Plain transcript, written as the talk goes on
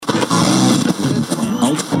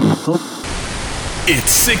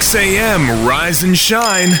It's 6 a.m. Rise and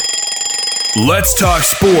Shine. Let's talk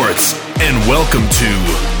sports and welcome to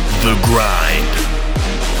The Grind.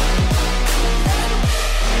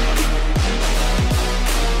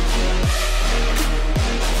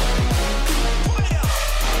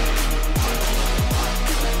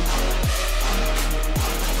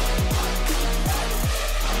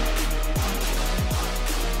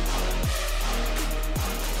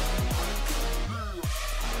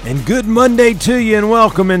 And good Monday to you, and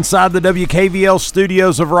welcome inside the WKVL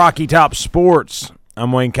studios of Rocky Top Sports.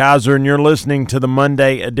 I'm Wayne Kaiser, and you're listening to the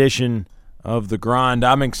Monday edition of The Grind.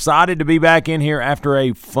 I'm excited to be back in here after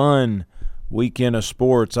a fun weekend of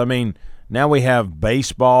sports. I mean, now we have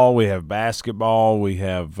baseball, we have basketball, we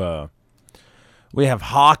have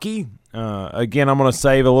hockey. Again, I'm going to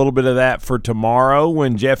save a little bit of that for tomorrow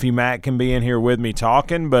when Jeffy Mack can be in here with me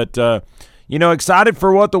talking. But, excited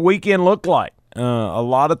for what the weekend looked like. A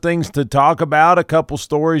lot of things to talk about, a couple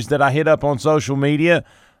stories that I hit up on social media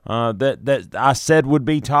that I said would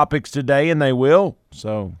be topics today, and they will.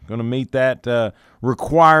 So going to meet that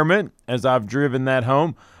requirement as I've driven that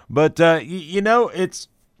home. But, it's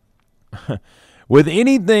with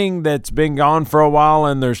anything that's been gone for a while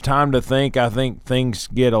and there's time to think, I think things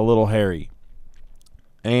get a little hairy.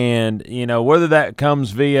 And, whether that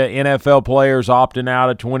comes via NFL players opting out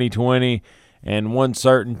of 2020 and one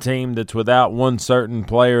certain team that's without one certain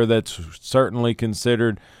player that's certainly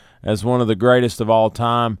considered as one of the greatest of all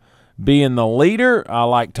time being the leader. I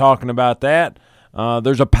like talking about that.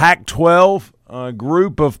 There's a Pac-12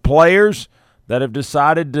 group of players that have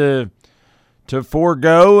decided to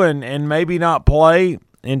forego and maybe not play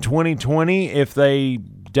in 2020 if they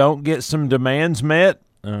don't get some demands met.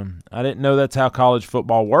 I didn't know that's how college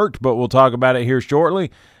football worked, but we'll talk about it here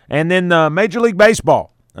shortly. And then Major League Baseball.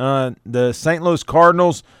 The St. Louis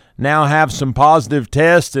Cardinals now have some positive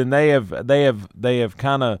tests, and they have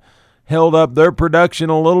kind of held up their production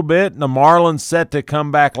a little bit. The Marlins set to come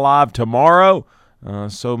back live tomorrow,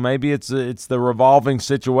 so maybe it's the revolving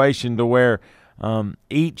situation to where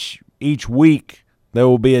each week there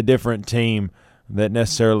will be a different team that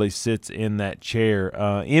necessarily sits in that chair.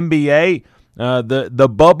 NBA, the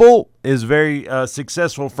bubble is very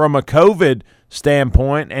successful from a COVID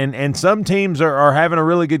standpoint, and some teams are having a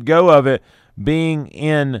really good go of it being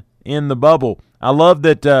in the bubble. I love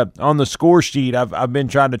that on the score sheet I've been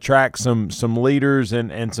trying to track some leaders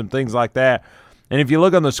and some things like that. And if you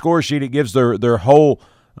look on the score sheet, it gives their whole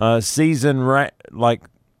season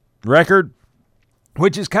record,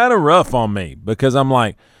 which is kind of rough on me because I'm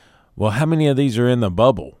like, well, how many of these are in the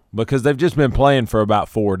bubble? Because they've just been playing for about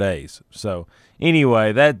 4 days. So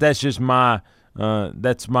anyway, that's just my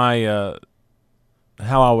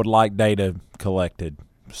how I would like data collected.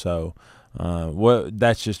 So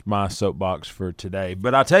that's just my soapbox for today.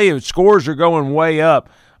 But I tell you, scores are going way up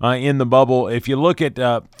in the bubble. If you look at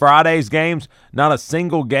Friday's games, not a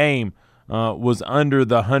single game was under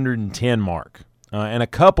the 110 mark. And a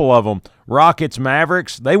couple of them, Rockets,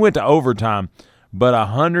 Mavericks, they went to overtime, but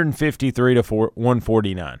 153 to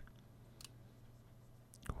 149.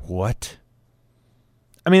 What?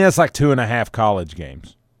 I mean, that's like 2.5 college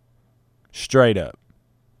games. Straight up.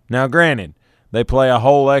 Now, granted, they play a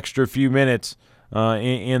whole extra few minutes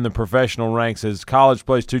in the professional ranks as college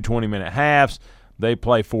plays 2 20-minute halves. They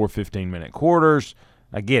play 4 15-minute quarters.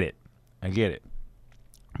 I get it.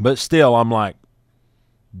 But still, I'm like,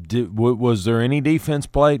 was there any defense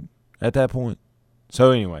played at that point?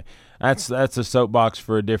 So anyway, that's a soapbox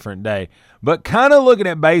for a different day. But kind of looking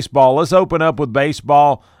at baseball, let's open up with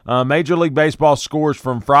baseball. Major League Baseball scores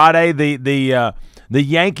from Friday. The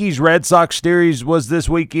Yankees-Red Sox series was this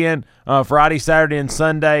weekend, Friday, Saturday, and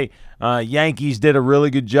Sunday. Yankees did a really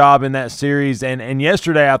good job in that series. And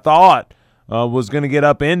yesterday I thought was going to get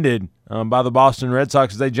upended by the Boston Red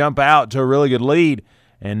Sox as they jump out to a really good lead.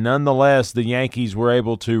 And nonetheless, the Yankees were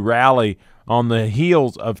able to rally on the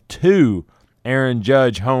heels of 2 Aaron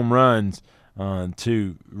Judge home runs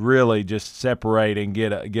to really just separate and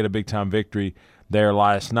get a big-time victory there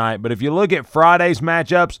last night. But if you look at Friday's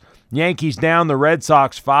matchups, Yankees down the Red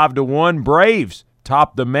Sox 5-1. Braves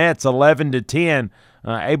top the Mets 11-10,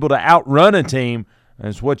 able to outrun a team.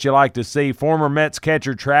 That's what you like to see. Former Mets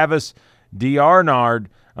catcher Travis d'Arnaud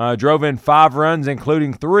drove in 5 runs,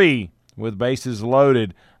 including 3 with bases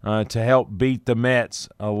loaded to help beat the Mets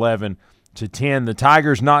 11-10. The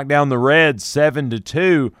Tigers knocked down the Reds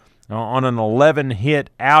 7-2 on an 11-hit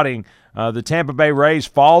outing. The Tampa Bay Rays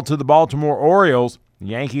fall to the Baltimore Orioles.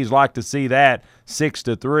 Yankees like to see that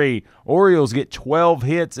 6-3. Orioles get 12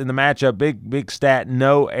 hits in the matchup. Big stat,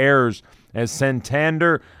 no errors. As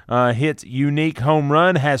Santander hits unique home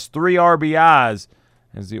run, has 3 RBIs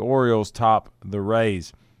as the Orioles top the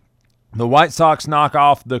Rays. The White Sox knock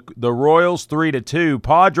off the Royals 3-2.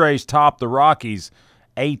 Padres top the Rockies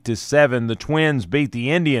 8-7. The Twins beat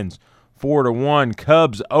the Indians 4-1.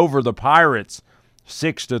 Cubs over the Pirates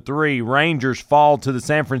 6-3. Rangers fall to the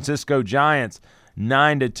San Francisco Giants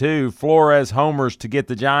 9-2. Flores homers to get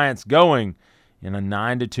the Giants going in a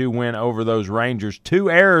 9-2 win over those Rangers.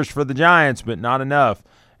 2 errors for the Giants, but not enough,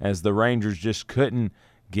 as the Rangers just couldn't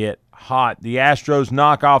get hot. The Astros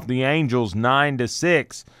knock off the Angels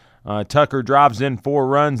 9-6. Tucker drives in 4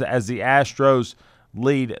 runs as the Astros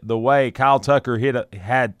lead the way. Kyle Tucker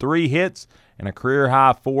had 3 hits and a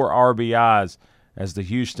career-high 4 RBIs as the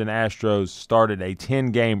Houston Astros started a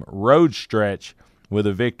 10-game road stretch with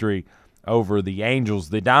a victory over the Angels.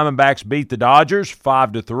 The Diamondbacks beat the Dodgers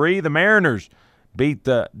 5-3. The Mariners beat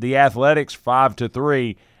the Athletics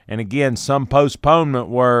 5-3. And again, some postponement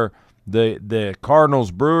were the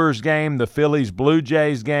Cardinals-Brewers game, the Phillies-Blue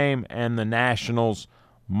Jays game, and the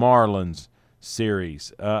Nationals-Marlins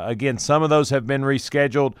series. Again, some of those have been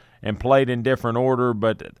rescheduled and played in different order,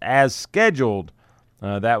 but as scheduled,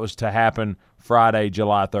 that was to happen Friday,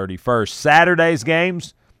 July 31st. Saturday's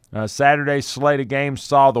games, Saturday's slate of games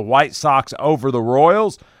saw the White Sox over the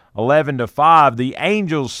Royals 11-5. The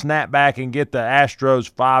Angels snap back and get the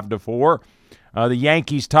Astros 5-4. The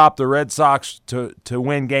Yankees top the Red Sox to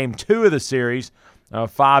win Game 2 of the series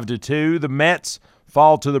 5-2. The Mets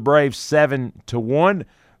fall to the Braves 7-1.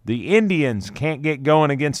 The Indians can't get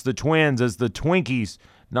going against the Twins as the Twinkies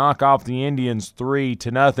knock off the Indians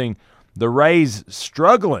 3-0. The Rays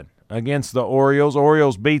struggling against the Orioles.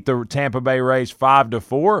 Orioles beat the Tampa Bay Rays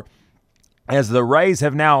 5-4 as the Rays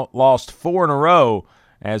have now lost 4 in a row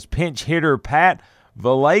as pinch hitter Pat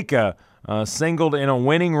Valaika singled in a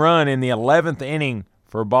winning run in the 11th inning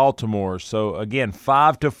for Baltimore. So, again,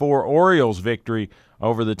 5-4 Orioles victory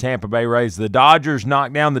over the Tampa Bay Rays. The Dodgers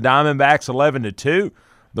knock down the Diamondbacks 11-2.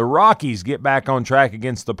 The Rockies get back on track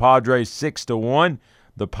against the Padres 6-1.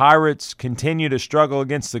 The Pirates continue to struggle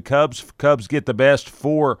against the Cubs. Cubs get the best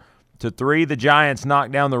 4-3. The Giants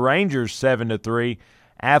knock down the Rangers 7-3.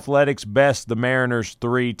 Athletics best the Mariners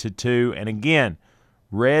 3-2. And again,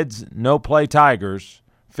 Reds no-play Tigers,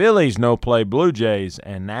 Phillies no-play Blue Jays,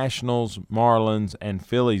 and Nationals, Marlins, and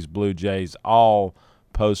Phillies Blue Jays all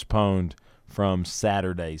postponed from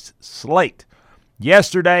Saturday's slate.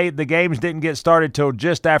 Yesterday, the games didn't get started till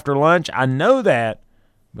just after lunch. I know that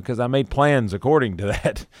because I made plans according to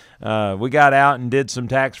that. We got out and did some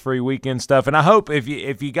tax-free weekend stuff, and I hope if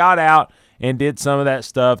you got out and did some of that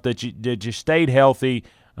stuff that you stayed healthy,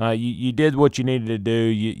 you did what you needed to do,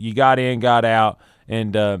 you got in, got out,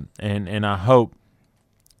 and I hope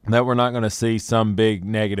that we're not going to see some big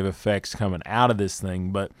negative effects coming out of this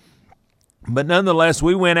thing. But nonetheless,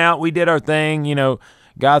 we went out, we did our thing,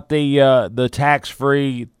 got the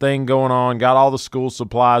tax-free thing going on, got all the school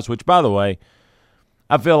supplies, which, by the way,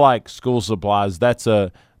 I feel like school supplies, that's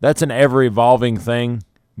an ever-evolving thing,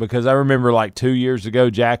 because I remember like 2 years ago,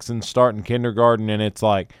 Jackson starting kindergarten, and it's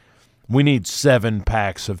like, we need 7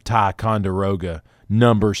 packs of Ticonderoga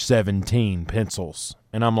number 17 pencils.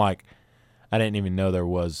 And I'm like, I didn't even know there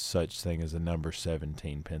was such thing as a number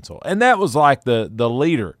 17 pencil. And that was like the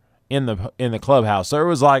leader in the clubhouse. There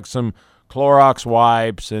was like some Clorox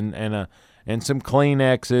wipes and some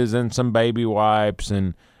Kleenexes and some baby wipes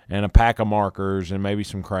and a pack of markers and maybe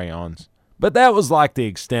some crayons. But that was like the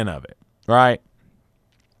extent of it, right?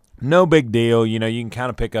 No big deal. You can kind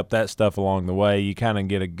of pick up that stuff along the way. You kind of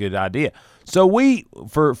get a good idea. So we,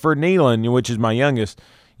 for Nealon, which is my youngest,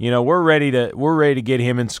 we're ready to get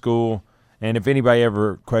him in school. And if anybody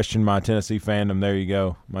ever questioned my Tennessee fandom, there you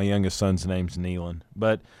go. My youngest son's name's Nealon.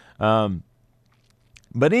 But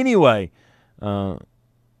anyway,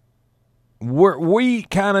 we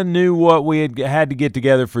kind of knew what we had to get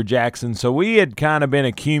together for Jackson, so we had kind of been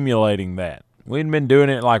accumulating that. We hadn't been doing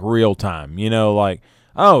it like real time, like,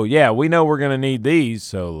 oh, yeah, we know we're going to need these,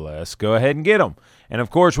 so let's go ahead and get them. And, of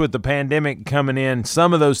course, with the pandemic coming in,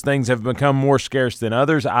 some of those things have become more scarce than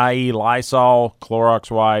others, i.e. Lysol, Clorox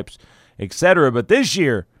wipes, etc. But this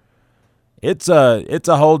year, it's a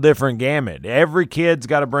whole different gamut. Every kid's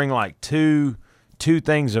got to bring like two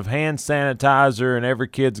things of hand sanitizer, and every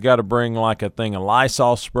kid's got to bring like a thing of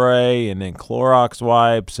Lysol spray and then Clorox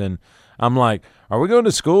wipes. And I'm like, are we going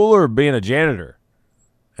to school or being a janitor?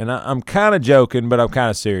 And I'm kind of joking, but I'm kind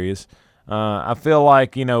of serious. I feel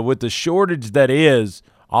like, with the shortage that is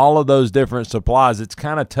all of those different supplies, it's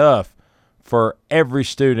kind of tough for every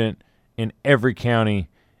student in every county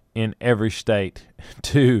in every state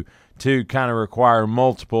to kind of require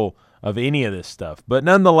multiple of any of this stuff. But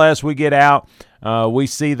nonetheless, we get out, we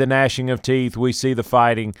see the gnashing of teeth, we see the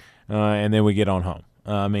fighting, and then we get on home.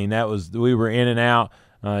 I mean, we were in and out,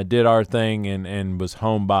 did our thing, and was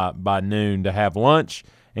home by noon to have lunch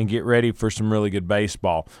and get ready for some really good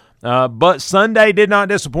baseball. But Sunday did not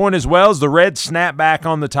disappoint as well as the Reds snap back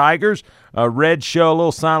on the Tigers. Reds show a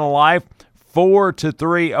little sign of life,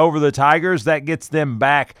 4-3 over the Tigers. That gets them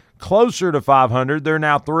back closer to 500. They're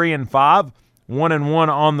now 3-5, 1-1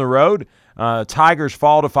 on the road. Tigers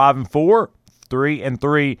fall to 5-4,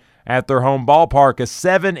 3-3 at their home ballpark. A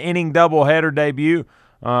 7-inning doubleheader debut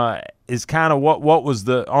is kind of what was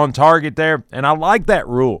the on target there, and I like that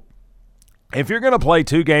rule. If you're going to play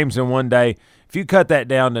 2 games in one day, if you cut that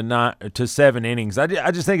down to 7 innings,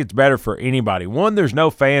 I just think it's better for anybody. One, there's no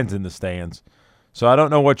fans in the stands, so I don't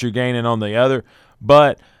know what you're gaining on the other,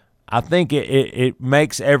 but I think it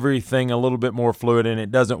makes everything a little bit more fluid, and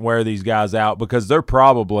it doesn't wear these guys out because they're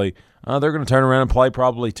probably they're going to turn around and play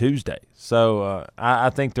probably Tuesday. So I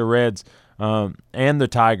think the Reds and the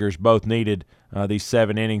Tigers both needed these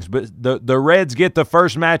 7 innings. But the Reds get the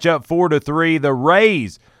first matchup 4-3. The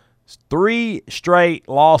Rays, 3 straight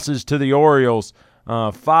losses to the Orioles,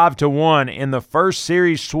 5-1 in the first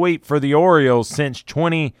series sweep for the Orioles since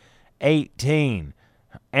 2018.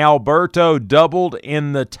 Alberto doubled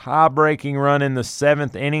in the tie-breaking run in the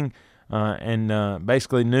 7th inning, and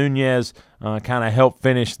basically Nunez kind of helped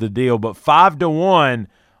finish the deal. But 5-1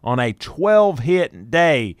 on a 12-hit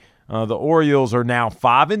day. The Orioles are now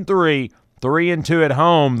 5-3, 3-2 at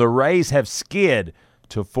home. The Rays have skid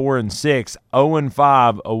to 4-6,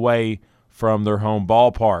 0-5 away from their home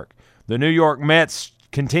ballpark. The New York Mets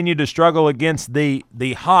continue to against the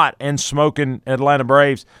hot and smoking Atlanta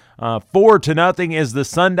Braves. 4-0 is the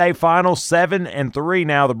Sunday final. 7-3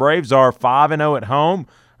 now. The Braves are 5-0 at home.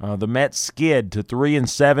 The Mets skid to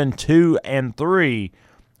 3-7, 2-3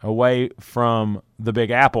 away from the Big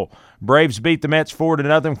Apple. Braves beat the Mets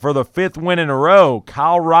 4-0 for the 5th win in a row.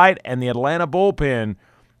 Kyle Wright and the Atlanta bullpen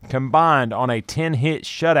combined on a 10-hit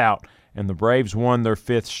shutout, and the Braves won their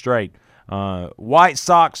 5th straight. White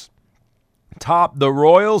Sox topped the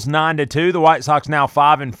Royals 9-2. The White Sox now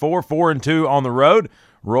 5-4, 4-2 on the road.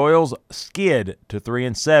 Royals skid to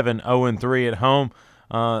 3-7, 0-3 at home.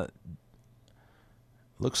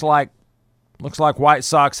 Looks like White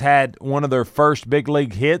Sox had one of their first big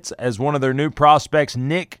league hits as one of their new prospects,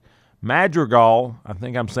 Nick Madrigal, I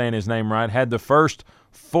think I'm saying his name right, had the first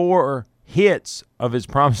 4 hits of his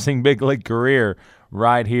promising big league career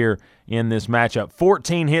right here in this matchup.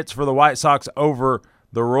 14 hits for the White Sox over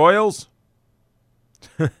the Royals.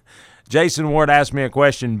 Jason Ward asked me a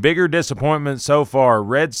question, bigger disappointment so far,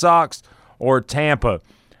 Red Sox or Tampa?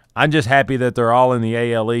 I'm just happy that they're all in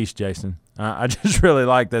the AL East, Jason. I just really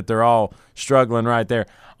like that they're all struggling right there.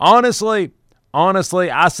 Honestly,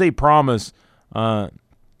 I see promise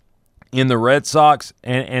in the Red Sox,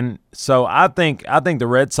 and so I think the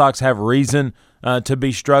Red Sox have reason to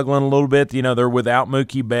be struggling a little bit. You know, they're without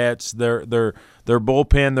Mookie Betts. Their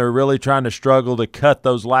bullpen, they're really trying to struggle to cut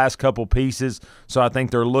those last couple pieces, so I think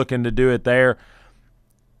they're looking to do it there.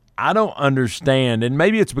 I don't understand, and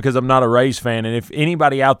maybe it's because I'm not a Rays fan, and if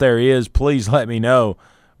anybody out there is, please let me know,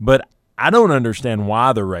 but I don't understand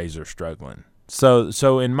why the Rays are struggling.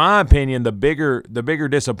 So in my opinion, the bigger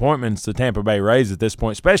disappointment's the Tampa Bay Rays at this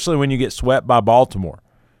point, especially when you get swept by Baltimore.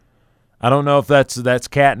 I don't know if that's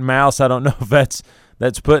cat and mouse. I don't know if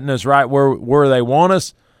that's putting us right where they want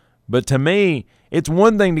us. But to me, it's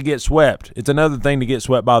one thing to get swept. It's another thing to get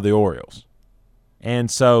swept by the Orioles.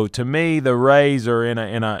 And so to me, the Rays are in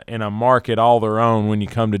a market all their own when you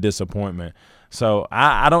come to disappointment. So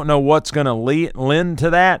I don't know what's going to lend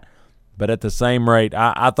to that. But at the same rate,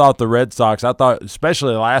 I thought the Red Sox,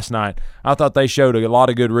 especially last night, I thought they showed a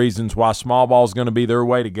lot of good reasons why small ball is going to be their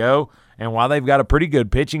way to go and why they've got a pretty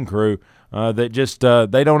good pitching crew that just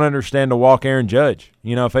they don't understand to walk Aaron Judge.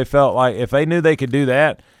 You know, if they knew they could do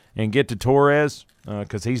that and get to Torres,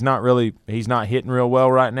 because he's not hitting real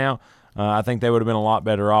well right now, I think they would have been a lot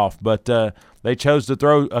better off. But they chose to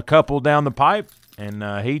throw a couple down the pipe,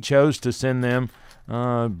 and he chose to send them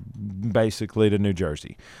basically to New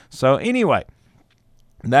Jersey. So anyway,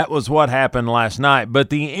 that was what happened last night. But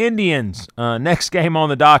the Indians, next game on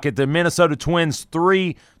the docket, the Minnesota Twins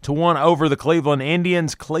 3-1 over the Cleveland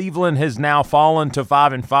Indians. Cleveland has now fallen to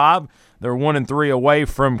 5-5. They're 1-3 away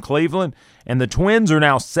from Cleveland, and the Twins are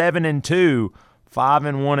now 7-2,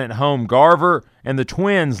 5-1 at home. Garver and the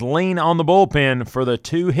Twins lean on the bullpen for the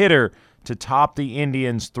 2-hitter to top the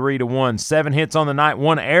Indians 3-1. 7 hits on the night,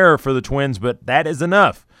 1 error for the Twins, but that is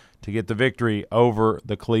enough to get the victory over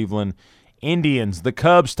the Cleveland Indians. The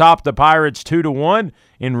Cubs topped the Pirates 2-1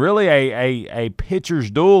 in really a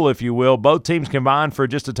pitcher's duel, if you will. Both teams combined for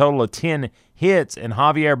just a total of 10 hits, and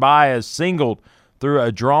Javier Baez singled threw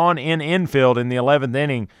a drawn-in infield in the 11th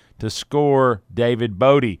inning to score David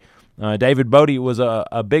Bodie. David Bodie was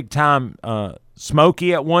a big-time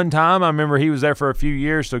Smoky at one time. I remember he was there for a few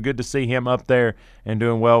years, so good to see him up there and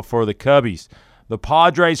doing well for the Cubbies. The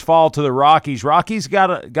Padres fall to the Rockies. Rockies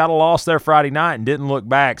got a loss there Friday night and didn't look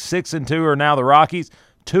back. 6-2 are now the Rockies.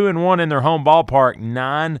 2-1 in their home ballpark.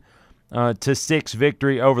 9-6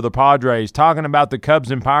 victory over the Padres. Talking about the Cubs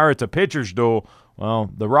and Pirates, a pitcher's duel. Well,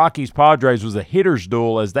 the Rockies-Padres was a hitter's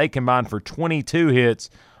duel as they combined for 22 hits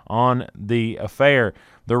on the affair.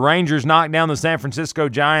 The Rangers knocked down the San Francisco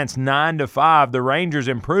Giants 9-5. The Rangers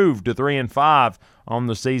improved to 3-5 on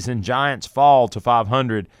the season. Giants fall to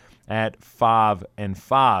 500 at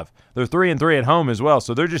 5-5. They're 3-3 at home as well,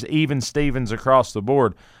 so they're just even Stevens across the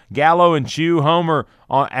board. Gallo and Chu homer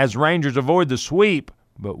as Rangers avoid the sweep,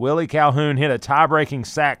 but Willie Calhoun hit a tie-breaking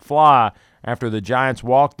sac fly after the Giants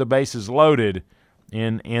walked the bases loaded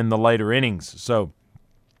in the later innings. So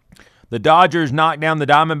the Dodgers knocked down the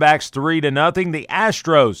Diamondbacks 3-0. The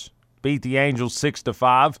Astros beat the Angels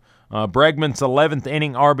 6-5. Bregman's 11th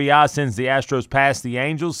inning RBI sends the Astros past the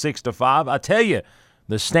Angels 6-5. I tell you,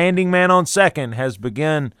 the standing man on second has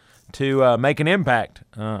begun to make an impact.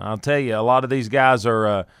 I'll tell you, a lot of these guys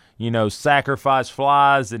are, sacrifice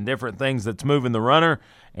flies and different things that's moving the runner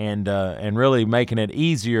and really making it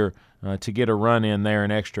easier to get a run in there in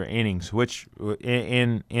extra innings, which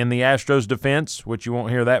in the Astros' defense, which you won't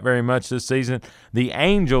hear that very much this season, the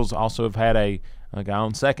Angels also have had a guy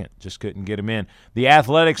on second, just couldn't get him in. The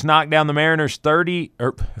Athletics knocked down the Mariners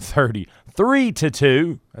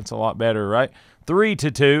 3-2. That's a lot better, right?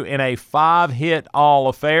 3-2 in a 5-hit all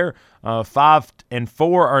affair. 5-4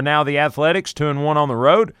 are now the Athletics, 2-1 on the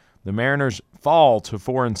road. The Mariners fall to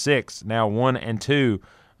 4-6, now 1-2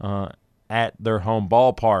 at their home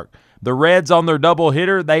ballpark. The Reds on their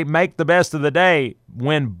doubleheader, they make the best of the day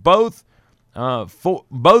when both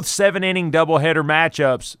 7-inning doubleheader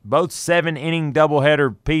matchups, both 7-inning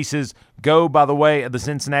doubleheader pieces go by the way of the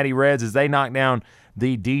Cincinnati Reds as they knock down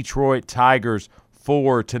the Detroit Tigers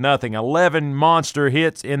 4-0. 11 monster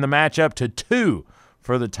hits in the matchup to 2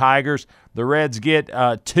 for the Tigers. The Reds get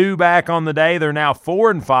 2 back on the day. They're now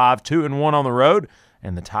 4-5, 2-1 on the road,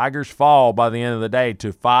 and the Tigers fall by the end of the day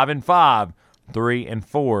to 5-5,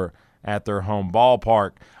 3-4 at their home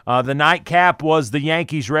ballpark. The nightcap was the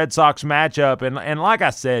Yankees-Red Sox matchup, and like I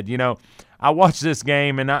said, I watched this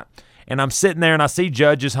game and I'm sitting there and I see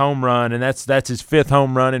Judge's home run, and that's his 5th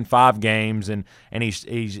home run in 5 games, and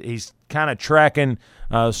he's kind of tracking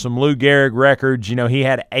some Lou Gehrig records. He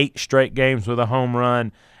had 8 straight games with a home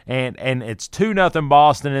run, and it's 2-0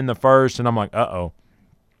 Boston in the first, and I'm like, uh-oh.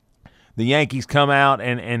 The Yankees come out,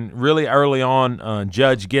 and really early on,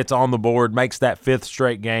 Judge gets on the board, makes that 5th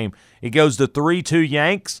straight game. It goes to 3-2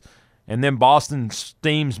 Yanks, and then Boston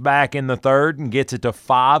steams back in the third and gets it to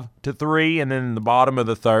 5-3, and then in the bottom of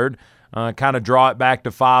the third, kind of draw it back to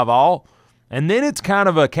 5-all. And then it's kind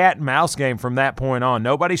of a cat and mouse game from that point on.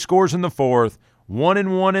 Nobody scores in the 4th,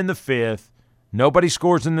 1-1 in the 5th, nobody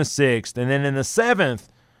scores in the 6th, and then in the 7th,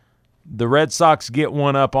 the Red Sox get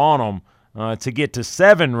one up on them to get to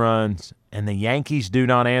 7 runs, and the Yankees do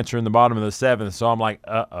not answer in the bottom of the 7th. So I'm like,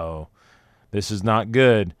 uh-oh, this is not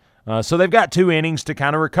good. So they've got 2 innings to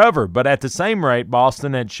kind of recover. But at the same rate,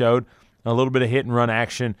 Boston had showed a little bit of hit-and-run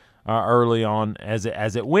action early on as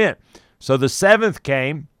it went. So the 8th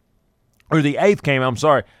came,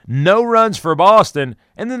 no runs for Boston,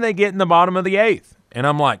 and then they get in the bottom of the 8th. And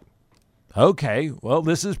I'm like, okay, well,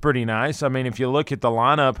 this is pretty nice. I mean, if you look at the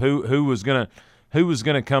lineup, who was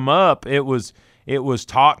gonna come up, it was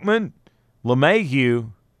Tauchman,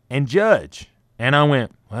 LeMahieu, and Judge. And I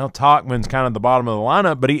went, well, Tauchman's kind of the bottom of the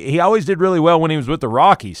lineup, but he always did really well when he was with the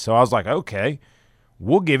Rockies. So I was like, okay,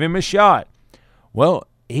 we'll give him a shot. Well,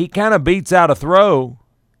 he kind of beats out a throw,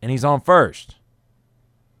 and he's on first.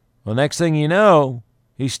 Well, next thing you know,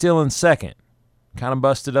 he's still in second. Kind of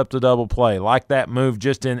busted up the double play. Like that move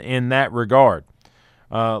just in that regard.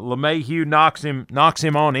 LeMahieu knocks him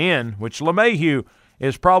on in, which LeMahieu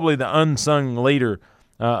is probably the unsung leader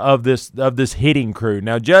of this hitting crew.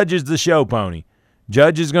 Now, Judge is the show pony.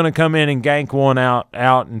 Judge is going to come in and gank one out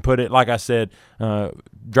and put it, like I said,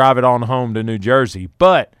 drive it on home to New Jersey.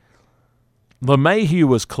 But LeMahieu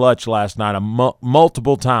was clutch last night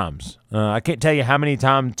multiple times. I can't tell you how many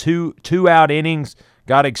times two-out innings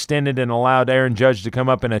got extended and allowed Aaron Judge to come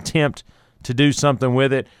up and attempt to do something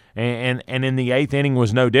with it. And in the 8th inning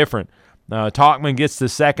was no different. Tauchman gets the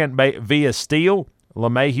second via steal.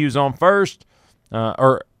 LeMahieu's on first.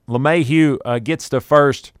 LeMahieu gets the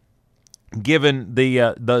first, given the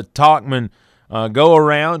Tauchman go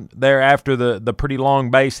around there after the pretty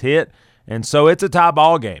long base hit. And so it's a tie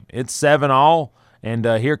ball game. It's 7-all. And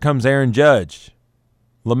here comes Aaron Judge.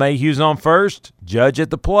 LeMahieu's on first, Judge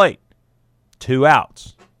at the plate. 2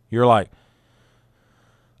 outs. You're like,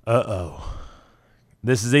 uh-oh.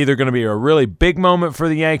 This is either going to be a really big moment for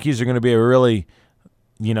the Yankees or going to be a really,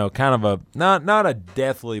 kind of a not a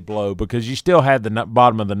deathly blow, because you still had the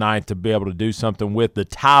bottom of the ninth to be able to do something with the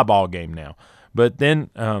tie ball game now. But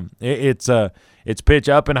then it's pitch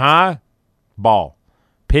up and high, ball.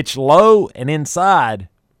 Pitch low and inside,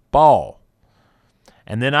 ball.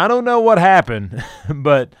 And then I don't know what happened,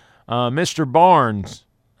 but Mr. Barnes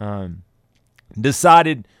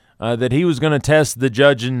decided that he was going to test the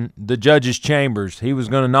judge's chambers. He was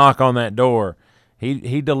going to knock on that door.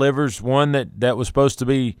 He delivers one that was supposed to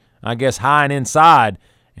be, I guess, high and inside,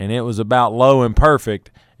 and it was about low and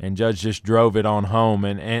perfect, and Judge just drove it on home.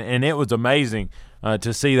 And it was amazing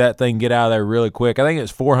to see that thing get out of there really quick. I think it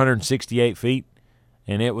was 468 feet,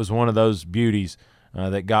 and it was one of those beauties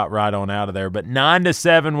that got right on out of there. But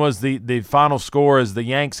 9-7 was the final score as the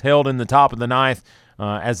Yanks held in the top of the ninth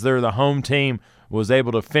as they're the home team, was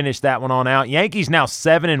able to finish that one on out. Yankees now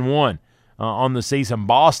 7-1 on the season.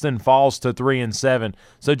 Boston falls to 3-7.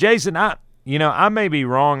 So, Jason, I may be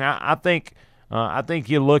wrong. I think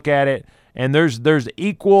you look at it and there's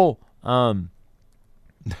equal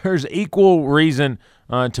reason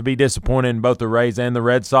to be disappointed in both the Rays and the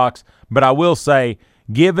Red Sox. But I will say,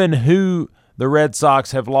 given who the Red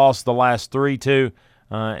Sox have lost the last 3 to,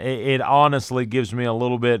 it honestly gives me a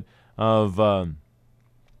little bit of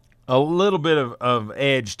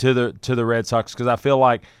edge to the Red Sox, because I feel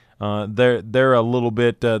like they're a little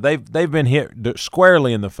bit they've been hit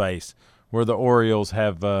squarely in the face, where the Orioles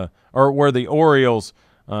have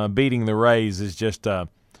beating the Rays is just a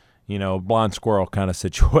blind squirrel kind of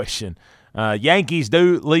situation. Yankees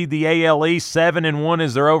do lead the AL East. 7-1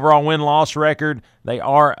 is their overall win-loss record. They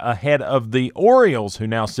are ahead of the Orioles, who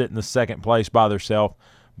now sit in the second place by themselves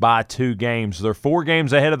by 2 games. They're 4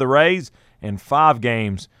 games ahead of the Rays and 5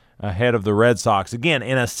 games ahead of the Red Sox. Again,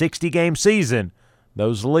 in a 60-game season,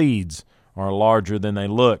 those leads are larger than they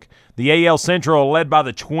look. The AL Central led by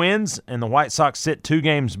the Twins, and the White Sox sit 2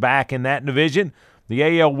 games back in that division.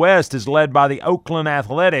 The AL West is led by the Oakland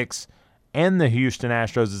Athletics and the Houston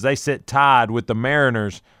Astros, as they sit tied with the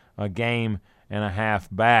Mariners, a game and a half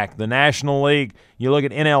back. The National League, you look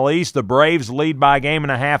at NL East, the Braves lead by a game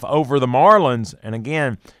and a half over the Marlins. And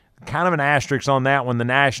again, kind of an asterisk on that one. The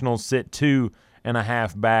Nationals sit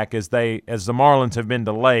 2.5 back as the Marlins have been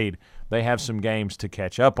delayed. They have some games to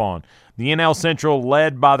catch up on. The NL Central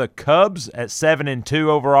led by the Cubs at 7-2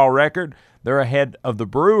 overall record. They're ahead of the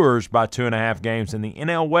Brewers by 2.5 games, and the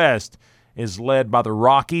NL West is led by the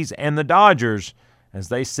Rockies and the Dodgers as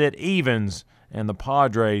they sit evens, and the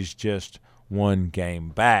Padres just 1 game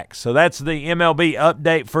back. So that's the MLB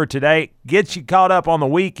update for today. Get you caught up on the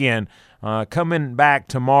weekend. Coming back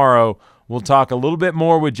tomorrow, we'll talk a little bit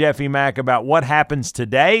more with Jeffy Mack about what happens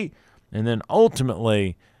today, and then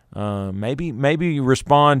ultimately maybe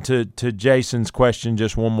respond to Jason's question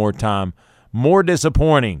just one more time. More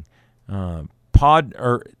disappointing, the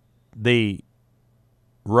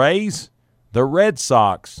Rays, the Red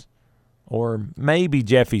Sox, or maybe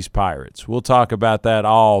Jeffy's Pirates. We'll talk about that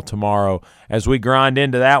all tomorrow as we grind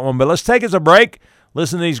into that one. But let's take us a break.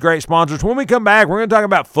 Listen to these great sponsors. When we come back, we're going to talk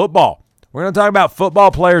about football. We're going to talk about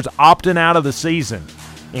football players opting out of the season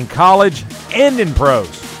in college and in pros.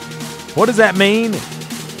 What does that mean?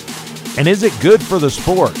 And is it good for the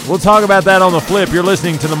sport? We'll talk about that on the flip. You're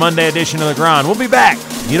listening to the Monday edition of The Grind. We'll be back.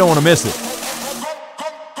 You don't want to miss it.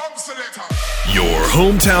 Your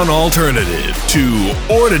hometown alternative to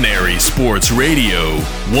Ordinary Sports Radio,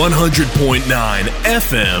 100.9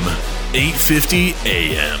 FM, 850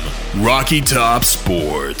 AM. Rocky Top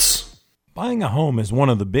Sports. Buying a home is one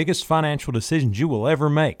of the biggest financial decisions you will ever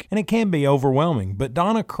make, and it can be overwhelming, but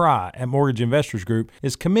Donna Cry at Mortgage Investors Group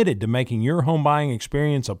is committed to making your home buying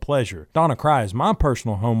experience a pleasure. Donna Cry is my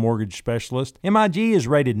personal home mortgage specialist. MIG is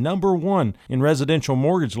rated #1 in residential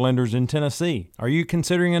mortgage lenders in Tennessee. Are you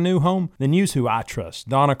considering a new home? Then use who I trust,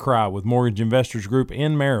 Donna Cry with Mortgage Investors Group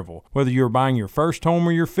in Maryville. Whether you're buying your first home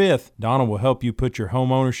or your 5th, Donna will help you put your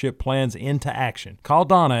home ownership plans into action. Call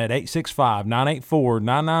Donna at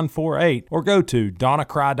 865-984-9948 or go to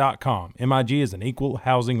donnacry.com. MIG is an equal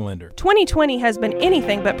housing lender. 2020 has been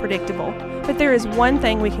anything but predictable, but there is one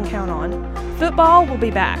thing we can count on. Football will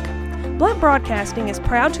be back. Blunt Broadcasting is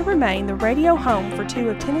proud to remain the radio home for 2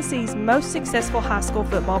 of Tennessee's most successful high school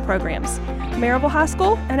football programs, Maryville High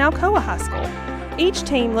School and Alcoa High School. Each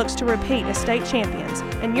team looks to repeat as state champions,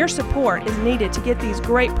 and your support is needed to get these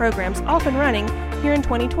great programs off and running here in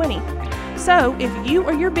 2020. So, if you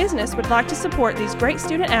or your business would like to support these great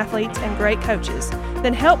student athletes and great coaches,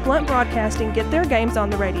 then help Blount Broadcasting get their games on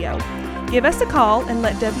the radio. Give us a call and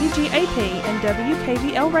let WGAP and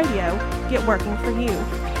WKVL Radio get working for you.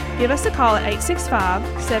 Give us a call at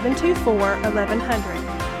 865-724-1100.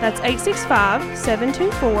 That's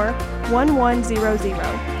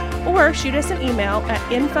 865-724-1100. Or shoot us an email at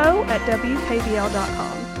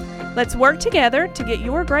info@wkvl.com. Let's work together to get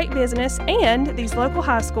your great business and these local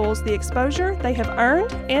high schools the exposure they have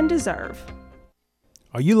earned and deserve.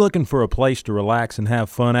 Are you looking for a place to relax and have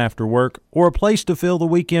fun after work, or a place to fill the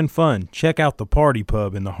weekend fun? Check out the Party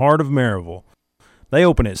Pub in the heart of Maryville. They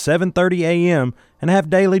open at 7:30 a.m. and have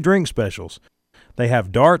daily drink specials. They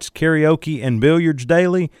have darts, karaoke, and billiards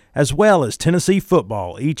daily, as well as Tennessee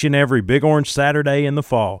football each and every Big Orange Saturday in the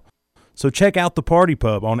fall. So check out the Party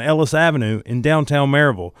Pub on Ellis Avenue in downtown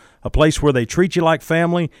Maryville, a place where they treat you like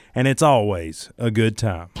family, and it's always a good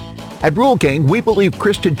time. At Rural King, we believe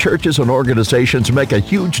Christian churches and organizations make a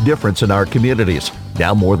huge difference in our communities.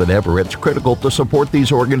 Now more than ever, it's critical to support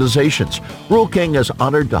these organizations. Rural King is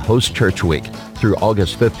honored to host Church Week. Through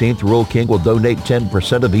August 15th, Rural King will donate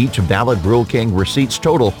 10% of each valid Rural King receipts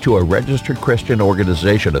total to a registered Christian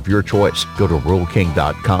organization of your choice. Go to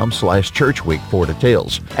ruralking.com/churchweek for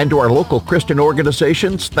details. And to our local Christian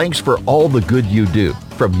organizations, thanks for all the good you do.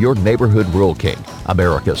 From your neighborhood Rural King,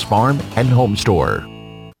 America's farm and home store.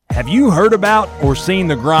 Have you heard about or seen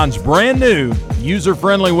the Grind's brand new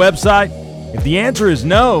user-friendly website? If the answer is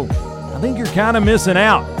no, I think you're kind of missing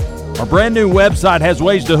out. Our brand new website has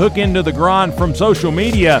ways to hook into the Grind from social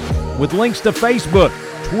media with links to Facebook,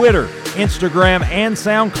 Twitter, Instagram, and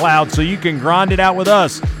SoundCloud, so you can grind it out with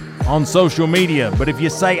us on social media. But if you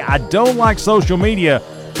say, I don't like social media,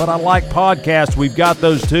 but I like podcasts, we've got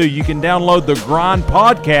those too. You can download the Grind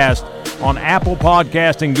podcast on Apple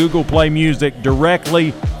Podcast and Google Play Music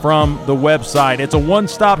directly from the website. It's a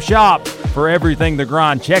one-stop shop for everything The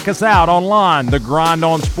Grind. Check us out online,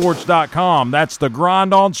 thegrindonsports.com. That's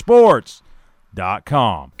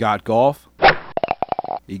thegrindonsports.com. Got golf?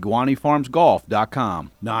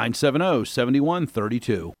 IguaniFarmsGolf.com,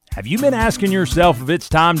 970-7132. Have you been asking yourself if it's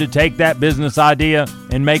time to take that business idea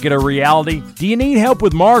and make it a reality? Do you need help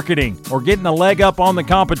with marketing or getting a leg up on the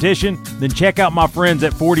competition? Then check out my friends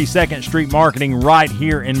at 42nd Street Marketing right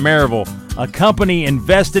here in Maryville, a company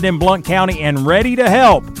invested in Blount County and ready to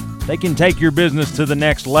help. They can take your business to the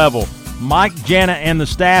next level. Mike, Jana, and the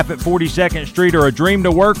staff at 42nd Street are a dream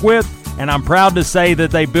to work with, and I'm proud to say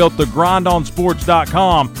that they built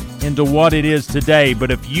thegrindonsports.com into what it is today.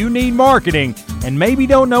 But if you need marketing and maybe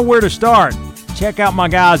don't know where to start, check out my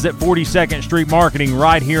guys at 42nd Street Marketing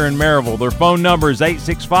right here in Maryville. Their phone number is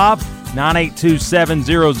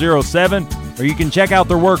 865-982-7007, or you can check out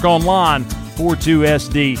their work online,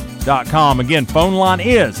 42sd.com. Again, phone line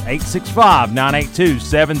is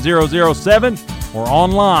 865-982-7007 or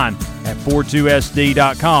online at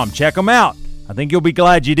 42sd.com. Check them out. I think you'll be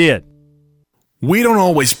glad you did. We don't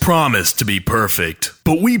always promise to be perfect,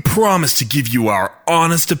 but we promise to give you our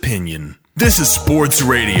honest opinion. This is sports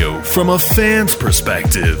radio from a fan's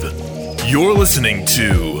perspective. You're listening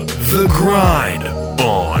to The Grind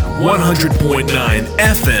on 100.9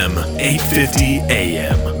 FM, 850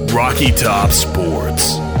 AM, Rocky Top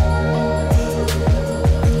Sports.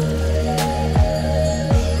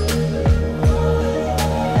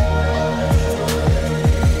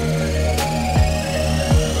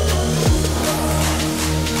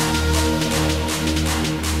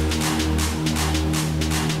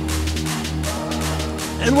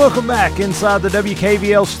 And welcome back inside the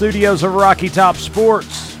WKVL studios of Rocky Top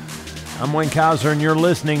Sports. I'm Wayne Kaiser, and you're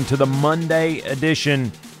listening to the Monday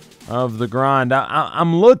edition of The Grind.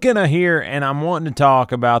 I'm looking here, and I'm wanting to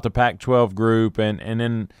talk about the Pac-12 group and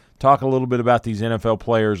then talk a little bit about these NFL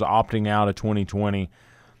players opting out of 2020.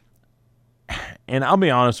 And I'll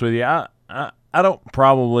be honest with you, I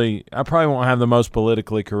probably won't have the most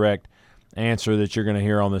politically correct answer that you're going to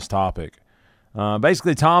hear on this topic.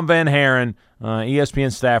 Basically, Tom Van Haren,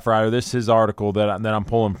 ESPN staff writer, this is his article that I'm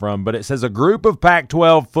pulling from, but it says a group of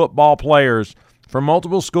Pac-12 football players from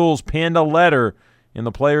multiple schools penned a letter in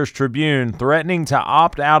the Players Tribune threatening to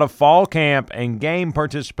opt out of fall camp and game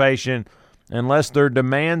participation unless their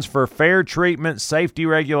demands for fair treatment, safety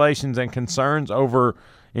regulations, and concerns over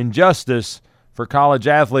injustice for college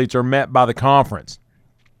athletes are met by the conference.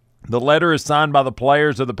 The letter is signed by the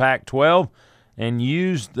players of the Pac-12 and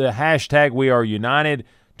used the hashtag #WeAreUnited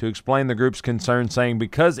to explain the group's concern, saying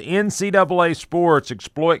because NCAA sports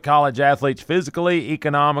exploit college athletes physically,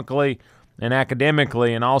 economically, and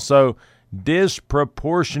academically, and also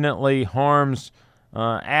disproportionately harms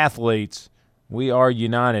athletes, We are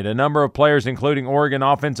united. A number of players, including Oregon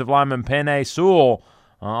offensive lineman Penei Sewell,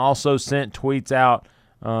 also sent tweets out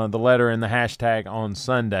the letter and the hashtag on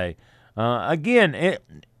Sunday.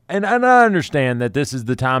 And I understand that this is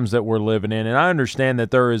the times that we're living in, and I understand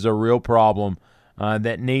that there is a real problem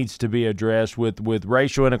that needs to be addressed with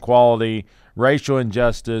racial inequality, racial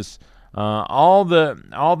injustice, all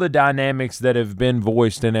the dynamics that have been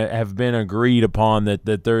voiced and have been agreed upon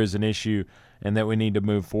that there is an issue and that we need to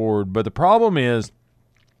move forward. But the problem is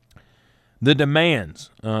the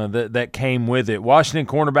demands that came with it. Washington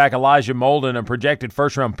cornerback Elijah Molden, a projected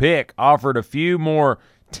first-round pick, offered a few more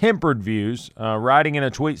tempered views, writing in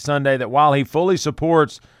a tweet Sunday that while he fully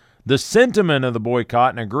supports the sentiment of the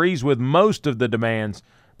boycott and agrees with most of the demands,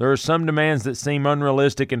 there are some demands that seem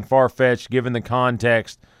unrealistic and far-fetched given the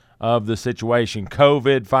context of the situation,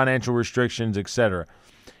 COVID, financial restrictions, etc.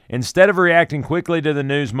 Instead of reacting quickly to the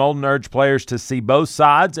news, Molden urged players to see both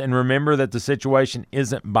sides and remember that the situation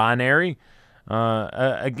isn't binary.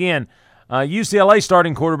 UCLA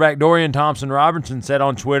starting quarterback Dorian Thompson-Robinson said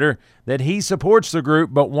on Twitter that he supports the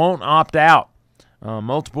group but won't opt out.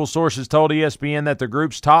 Multiple sources told ESPN that the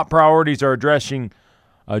group's top priorities are addressing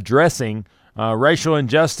racial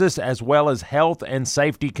injustice as well as health and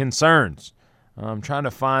safety concerns. I'm trying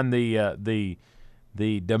to find the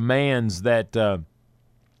demands that are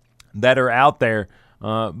out there.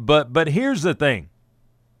 But here's the thing.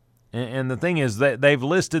 And the thing is that they've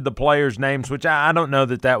listed the players' names, which I don't know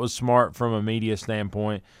that was smart from a media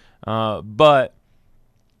standpoint. But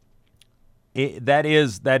that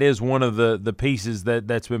is one of the pieces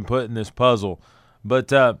that's been put in this puzzle.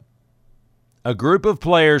 But a group of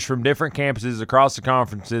players from different campuses across the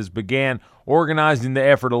conferences began organizing the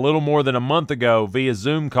effort a little more than a month ago via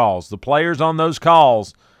Zoom calls. The players on those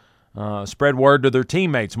calls spread word to their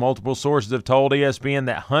teammates. Multiple sources have told ESPN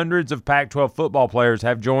that hundreds of Pac-12 football players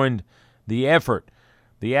have joined the effort.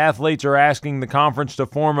 The athletes are asking the conference to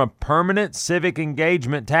form a permanent civic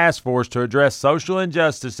engagement task force to address social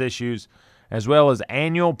injustice issues, as well as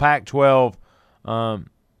annual Pac-12, I'm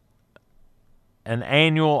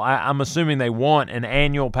assuming they want an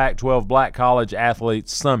annual Pac-12 Black College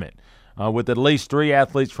Athletes Summit with at least 3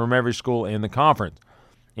 athletes from every school in the conference.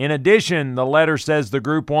 In addition, the letter says the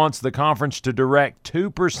group wants the conference to direct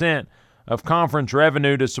 2% of conference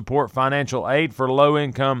revenue to support financial aid for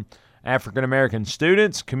low-income African-American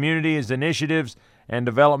students, communities, initiatives, and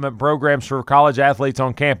development programs for college athletes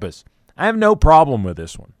on campus. I have no problem with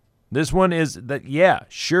this one. This one is that, yeah,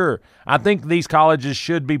 sure. I think these colleges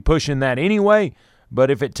should be pushing that anyway, but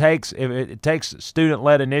if it takes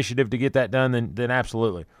student-led initiative to get that done, then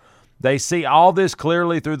absolutely. They see all this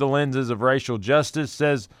clearly through the lenses of racial justice,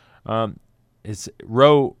 says it's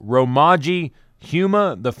Romaji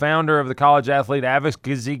Huma, the founder of the college athlete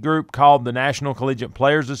advocacy group called the National Collegiate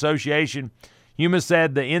Players Association. Huma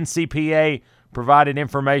said the NCPA provided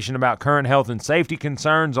information about current health and safety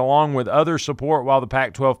concerns along with other support while the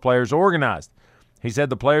Pac-12 players organized. He said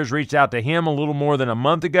the players reached out to him a little more than a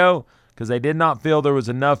month ago because they did not feel there was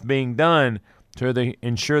enough being done to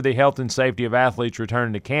ensure the health and safety of athletes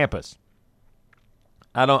returning to campus.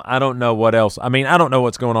 I don't know what else. I mean, I don't know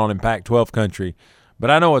what's going on in Pac-12 country, but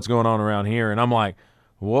I know what's going on around here, and I'm like,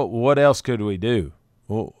 what else could we do?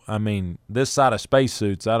 Well, I mean, this side of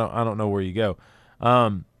spacesuits, I don't know where you go.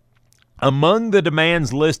 Among the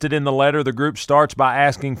demands listed in the letter, the group starts by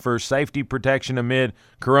asking for safety protection amid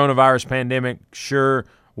coronavirus pandemic. Sure,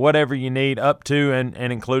 whatever you need, up to and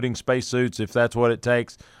including spacesuits if that's what it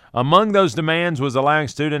takes. Among those demands was allowing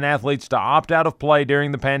student athletes to opt out of play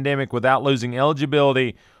during the pandemic without losing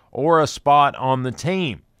eligibility or a spot on the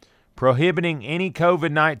team, prohibiting any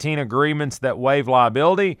COVID-19 agreements that waive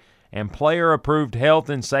liability, and player-approved health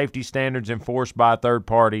and safety standards enforced by a third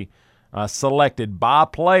party selected by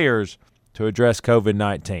players to address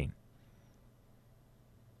COVID-19.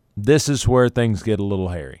 This is where things get a little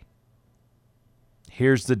hairy.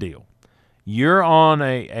 Here's the deal. You're on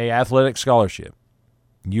a athletic scholarship.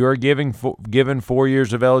 You are given 4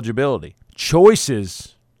 years of eligibility.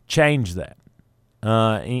 Choices change that.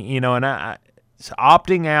 Opting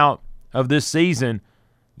out of this season,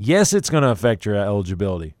 yes, it's going to affect your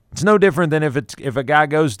eligibility. It's no different than if a guy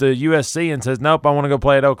goes to USC and says, nope, I want to go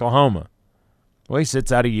play at Oklahoma. Well, he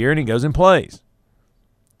sits out a year and he goes and plays.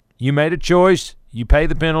 You made a choice. You pay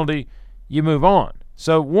the penalty. You move on.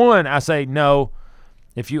 So, one, I say no.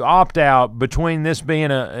 If you opt out, between this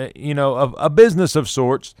being a business of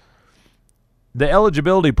sorts, the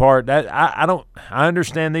eligibility part, that I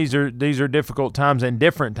understand these are difficult times and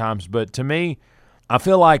different times, but to me, I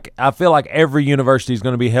feel like every university is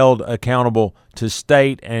going to be held accountable to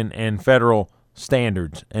state and federal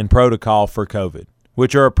standards and protocol for COVID.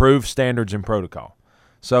 which are approved standards and protocol.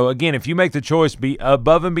 So, again, if you make the choice be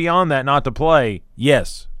above and beyond that not to play,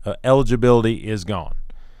 yes, eligibility is gone.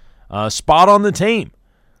 Spot on the team.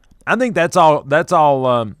 I think that's all.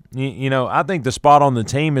 I think the spot on the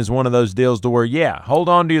team is one of those deals to where, yeah, hold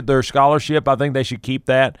on to their scholarship. I think they should keep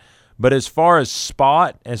that. But as far as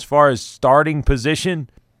starting position,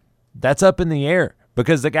 that's up in the air.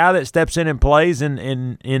 Because the guy that steps in and plays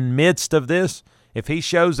in midst of this, if he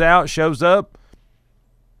shows up,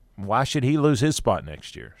 why should he lose his spot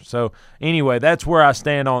next year? So, anyway, that's where I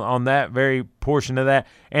stand on that very portion of that.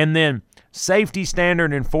 And then safety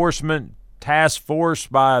standard enforcement task force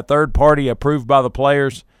by a third party approved by the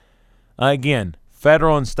players. Again,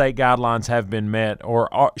 federal and state guidelines have been met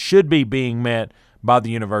or should be being met by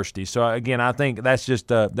the university. So, again, I think that's just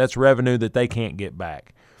that's revenue that they can't get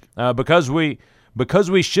back. Because we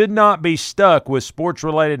should not be stuck with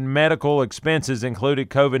sports-related medical expenses, including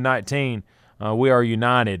COVID-19, we are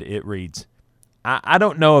united, it reads. I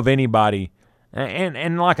don't know of anybody,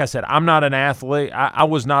 and like I said, I'm not an athlete. I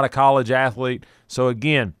was not a college athlete. So,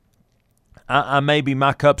 again, I maybe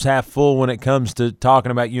my cup's half full when it comes to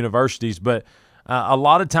talking about universities, but a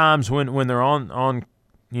lot of times when they're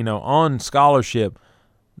on scholarship,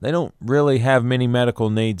 they don't really have many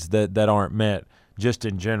medical needs that aren't met just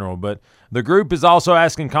in general. But the group is also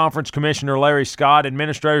asking Conference Commissioner Larry Scott,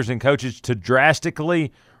 administrators and coaches to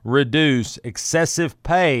drastically reduce excessive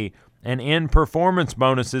pay and end performance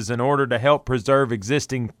bonuses in order to help preserve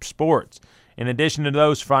existing sports. In addition to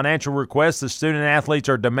those financial requests, the student athletes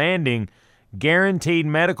are demanding guaranteed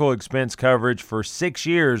medical expense coverage for 6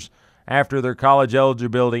 years after their college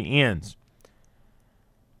eligibility ends.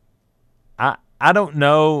 I don't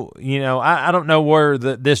know, I don't know where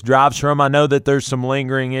this drives from. I know that there's some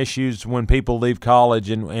lingering issues when people leave college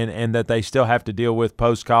and that they still have to deal with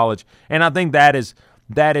post-college. And I think that is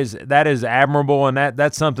admirable, and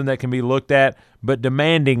that's something that can be looked at. But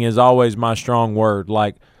demanding is always my strong word.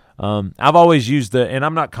 Like I've always used and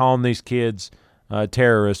I'm not calling these kids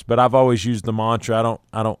terrorists, but I've always used the mantra.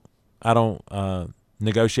 I don't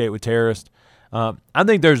negotiate with terrorists. I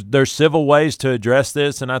think there's civil ways to address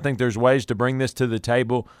this, and I think there's ways to bring this to the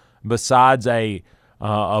table besides a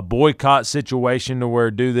boycott situation to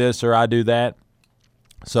where do this or I do that.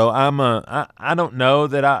 So I don't know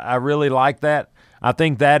that I really like that. I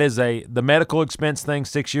think that is the medical expense thing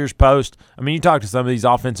 6 years post. I mean, you talk to some of these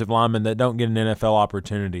offensive linemen that don't get an NFL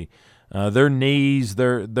opportunity. Their knees,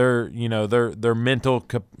 their mental,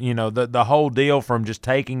 the whole deal from just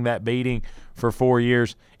taking that beating for 4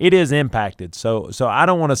 years, it is impacted. So I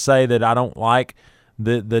don't want to say that I don't like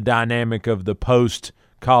the dynamic of the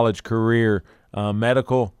post-college career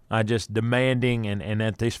medical. I just demanding, and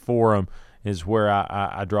at this forum is where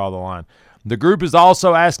I draw the line. The group is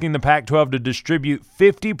also asking the Pac-12 to distribute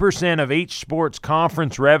 50% of each sport's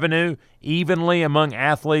conference revenue evenly among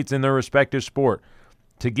athletes in their respective sport,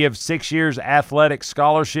 to give 6 years athletic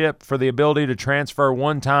scholarship for the ability to transfer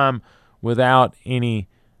one time without any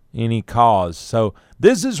cause. So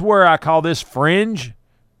this is where I call this fringe.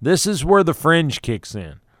 This is where the fringe kicks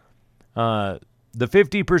in. The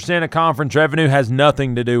 50% of conference revenue has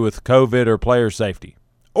nothing to do with COVID or player safety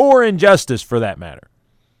or injustice for that matter.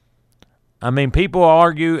 I mean, people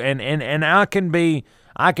argue, and I can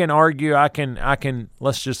argue, I can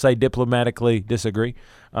let's just say diplomatically disagree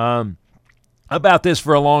about this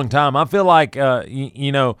for a long time. I feel like you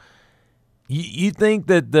think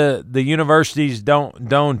that the universities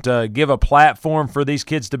don't give a platform for these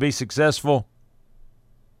kids to be successful.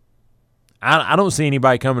 I don't see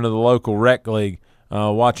anybody coming to the local rec league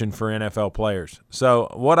watching for NFL players.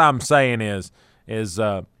 So what I'm saying is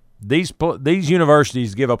these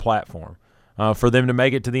universities give a platform for them to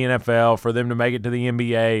make it to the NFL, for them to make it to the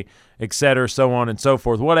NBA, et cetera, so on and so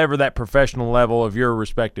forth, whatever that professional level of your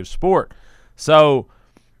respective sport. So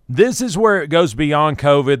this is where it goes beyond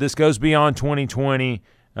COVID. This goes beyond 2020.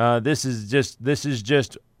 This is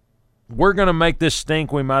just we're going to make this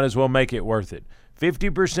stink. We might as well make it worth it.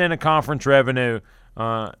 50% of conference revenue,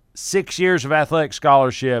 6 years of athletic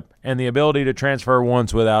scholarship, and the ability to transfer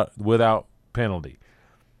once without penalty.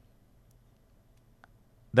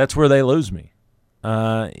 That's where they lose me.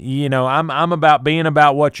 I'm about being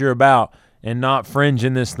about what you're about and not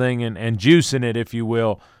fringing this thing and juicing it, if you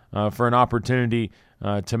will, for an opportunity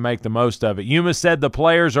to make the most of it. Yuma said the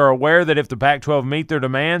players are aware that if the Pac-12 meet their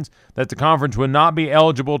demands, that the conference would not be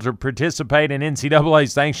eligible to participate in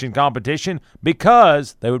NCAA-sanctioned competition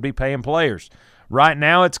because they would be paying players. Right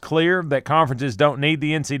now, it's clear that conferences don't need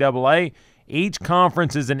the NCAA. Each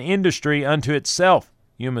conference is an industry unto itself,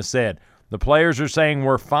 Yuma said. The players are saying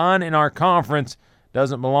we're fine in our conference,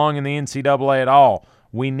 doesn't belong in the NCAA at all.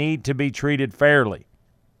 We need to be treated fairly.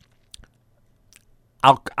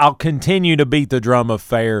 I'll continue to beat the drum of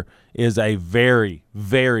fair is a very,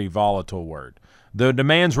 very volatile word. The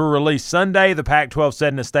demands were released Sunday. The Pac-12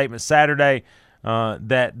 said in a statement Saturday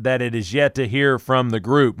that it is yet to hear from the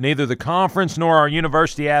group. Neither the conference nor our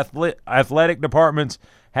university athletic departments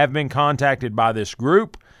have been contacted by this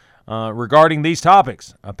group regarding these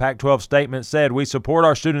topics. A Pac-12 statement said, "We support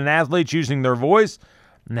our student athletes using their voice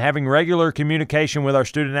and having regular communication with our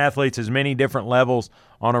student athletes at many different levels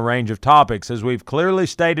on a range of topics. As we've clearly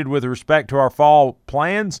stated with respect to our fall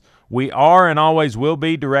plans, we are and always will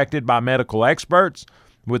be directed by medical experts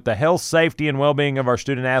with the health, safety, and well-being of our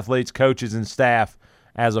student athletes, coaches, and staff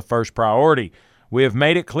as a first priority. We have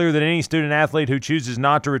made it clear that any student athlete who chooses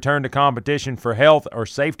not to return to competition for health or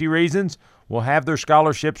safety reasons will have their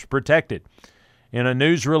scholarships protected." In a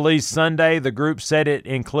news release Sunday, the group said it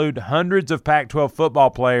include hundreds of Pac-12 football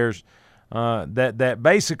players that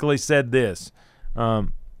basically said this.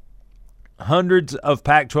 Hundreds of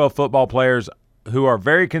Pac-12 football players who are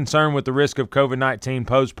very concerned with the risk of COVID-19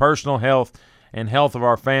 pose personal health and health of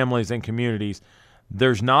our families and communities.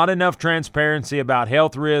 There's not enough transparency about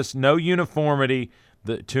health risks, no uniformity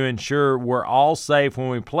to ensure we're all safe when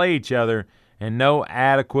we play each other, and no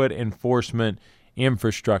adequate enforcement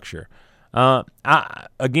infrastructure.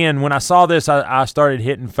 Again, when I saw this, I started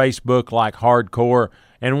hitting Facebook like hardcore.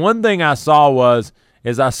 And one thing I saw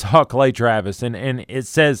I saw Clay Travis, and it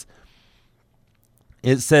says,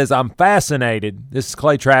 "I'm fascinated." This is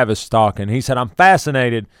Clay Travis talking. He said, "I'm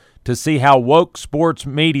fascinated to see how woke sports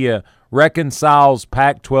media reconciles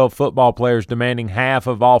Pac-12 football players demanding half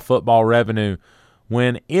of all football revenue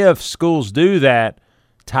when if schools do that,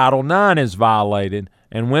 Title IX is violated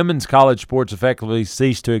and women's college sports effectively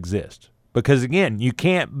cease to exist." Because, again, you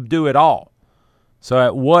can't do it all.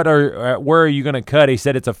 So where are you going to cut? He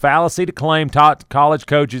said it's a fallacy to claim top college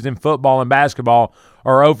coaches in football and basketball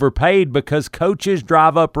are overpaid because coaches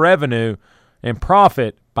drive up revenue and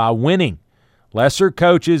profit by winning. Lesser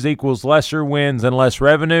coaches equals lesser wins and less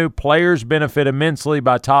revenue. Players benefit immensely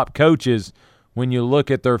by top coaches when you look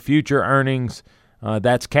at their future earnings.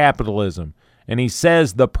 That's capitalism. And he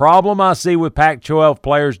says the problem I see with Pac-12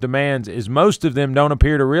 players' demands is most of them don't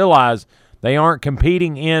appear to realize they aren't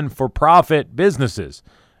competing in for-profit businesses.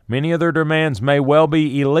 Many of their demands may well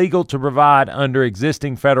be illegal to provide under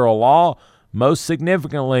existing federal law, most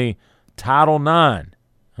significantly Title IX.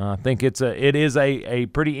 I think it is a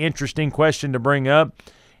pretty interesting question to bring up.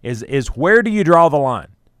 Is where do you draw the line?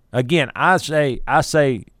 Again, I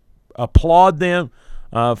say applaud them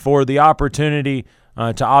for the opportunity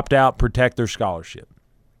to opt out, protect their scholarship.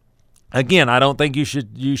 Again, I don't think you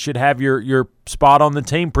should have your spot on the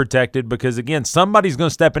team protected because, again, somebody's going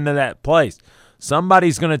to step into that place.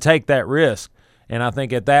 Somebody's going to take that risk. And I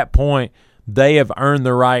think at that point, they have earned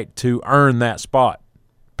the right to earn that spot,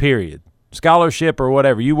 period. Scholarship or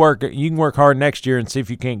whatever. You can work hard next year and see if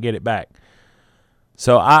you can't get it back.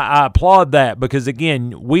 So I applaud that because,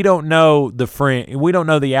 again, we don't know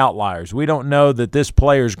the outliers. We don't know that this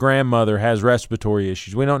player's grandmother has respiratory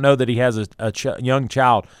issues. We don't know that he has a young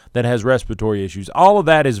child that has respiratory issues. All of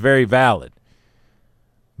that is very valid.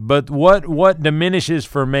 But what diminishes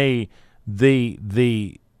for me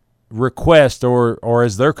the request or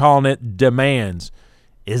as they're calling it, demands,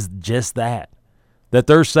 is just that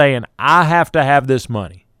they're saying, I have to have this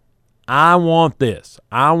money. I want this.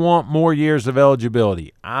 I want more years of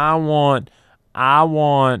eligibility. I want.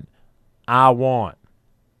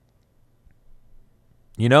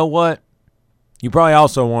 You know what? You probably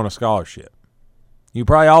also want a scholarship. You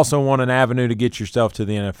probably also want an avenue to get yourself to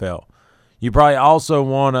the NFL. You probably also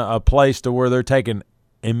want a place to where they're taking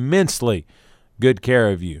immensely good care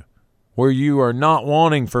of you, where you are not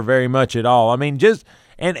wanting for very much at all. I mean, just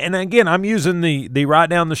and again, I'm using the right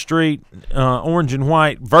down the street orange and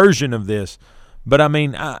white version of this, but I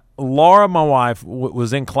mean, Laura, my wife,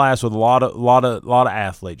 was in class with a lot of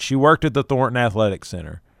athletes. She worked at the Thornton Athletic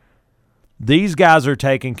Center. These guys are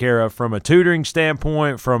taken care of from a tutoring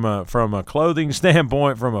standpoint, from a clothing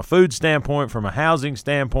standpoint, from a food standpoint, from a housing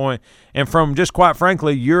standpoint, and from just quite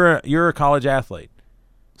frankly, you're a college athlete,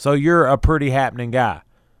 so you're a pretty happening guy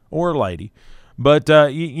or lady. But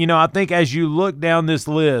I think as you look down this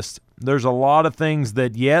list, there's a lot of things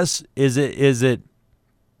that yes, is it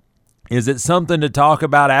something to talk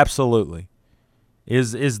about? Absolutely.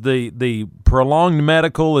 Is the prolonged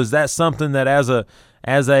medical, is that something that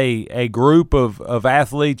as a group of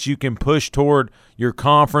athletes you can push toward your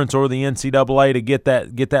conference or the NCAA to get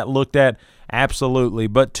that looked at? Absolutely.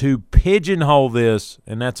 But to pigeonhole this,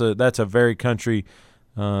 and that's a very country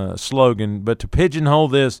slogan, but to pigeonhole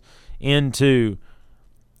this into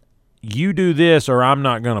you do this or I'm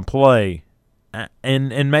not going to play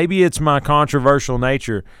and maybe it's my controversial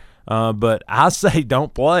nature, but I say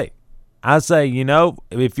don't play. I say,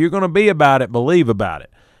 if you're going to be about it, believe about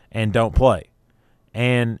it, and don't play.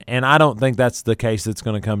 And I don't think that's the case that's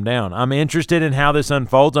going to come down. I'm interested in how this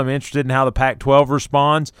unfolds. I'm interested in how the Pac-12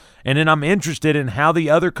 responds, and then I'm interested in how the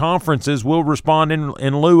other conferences will respond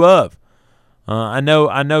in lieu of. I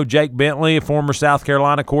know Jake Bentley, a former South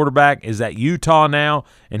Carolina quarterback, is at Utah now,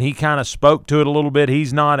 and he kind of spoke to it a little bit.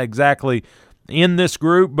 He's not exactly in this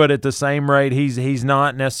group, but at the same rate, he's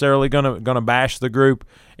not necessarily gonna bash the group.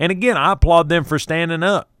 And again, I applaud them for standing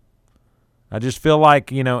up. I just feel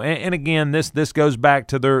like, and again, this goes back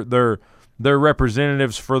to their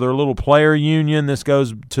representatives for their little player union. This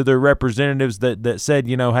goes to their representatives that said,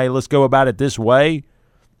 hey, let's go about it this way.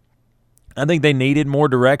 I think they needed more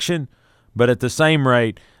direction, but at the same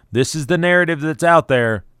rate, this is the narrative that's out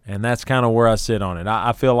there, and that's kind of where I sit on it.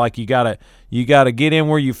 I feel like you gotta get in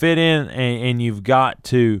where you fit in, and you've got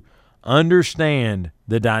to understand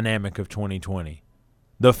the dynamic of 2020.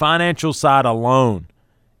 The financial side alone,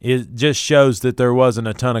 it just shows that there wasn't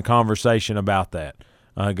a ton of conversation about that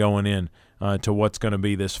going in to what's going to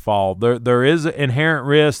be this fall. There is inherent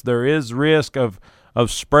risk. There is risk of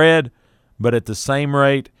spread, but at the same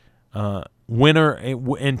rate,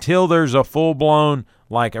 until there's a full-blown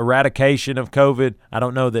eradication of COVID, I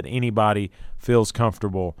don't know that anybody feels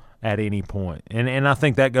comfortable at any point. And I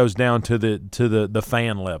think that goes down to the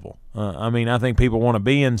fan level. I think people want to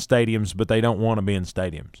be in stadiums, but they don't want to be in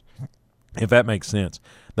stadiums, if that makes sense.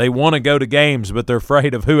 They want to go to games, but they're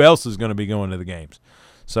afraid of who else is going to be going to the games.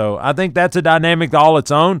 So I think that's a dynamic all its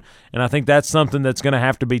own, and I think that's something that's going to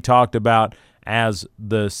have to be talked about as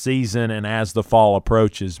the season and as the fall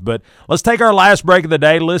approaches. But let's take our last break of the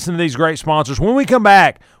day, listen to these great sponsors. When we come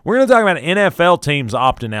back, we're going to talk about NFL teams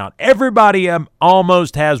opting out. Everybody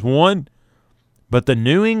almost has one, but the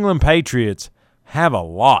New England Patriots have a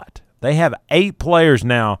lot. They have 8 players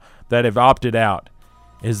now that have opted out.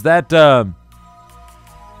 Is that a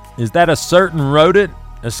certain rodent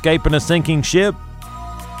escaping a sinking ship?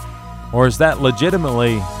 Or is that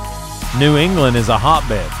legitimately New England is a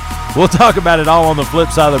hotbed? We'll talk about it all on the flip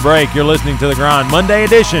side of the break. You're listening to The Grind Monday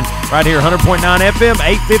edition right here, 100.9 FM,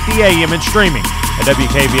 850 AM, and streaming at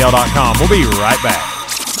WKVL.com. We'll be right back.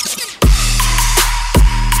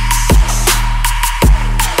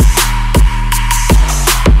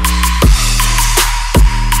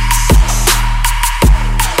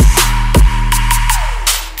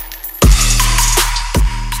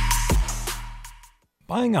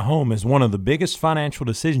 Buying a home is one of the biggest financial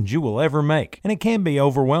decisions you will ever make, and it can be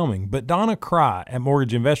overwhelming, but Donna Cry at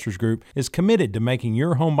Mortgage Investors Group is committed to making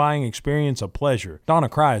your home buying experience a pleasure. Donna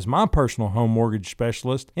Cry is my personal home mortgage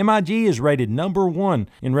specialist. MIG is rated #1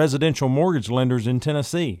 in residential mortgage lenders in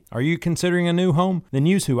Tennessee. Are you considering a new home? Then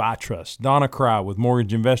use who I trust, Donna Cry with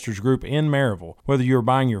Mortgage Investors Group in Maryville. Whether you're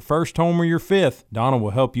buying your first home or your 5th, Donna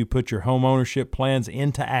will help you put your home ownership plans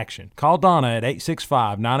into action. Call Donna at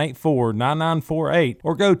 865-984-9948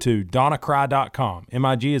 or go to donnacry.com.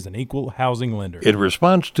 MIG is an equal housing lender. In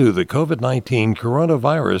response to the COVID-19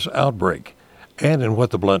 coronavirus outbreak, and in what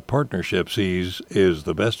the Blount Partnership sees is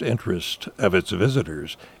the best interest of its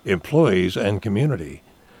visitors, employees, and community,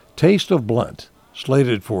 Taste of Blount,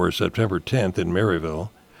 slated for September 10th in Maryville,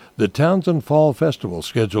 the Townsend Fall Festival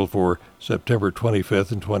scheduled for September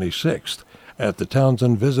 25th and 26th at the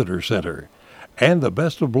Townsend Visitor Center, and the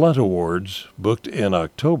Best of Blount Awards, booked in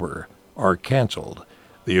October, are canceled.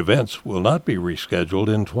 The events will not be rescheduled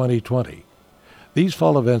in 2020. These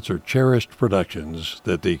fall events are cherished productions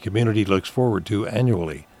that the community looks forward to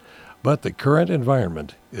annually, but the current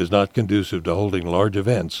environment is not conducive to holding large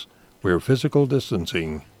events where physical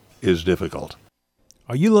distancing is difficult.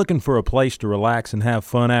 Are you looking for a place to relax and have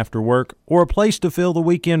fun after work, or a place to fill the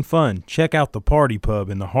weekend fun? Check out the Party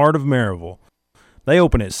Pub in the heart of Maryville. They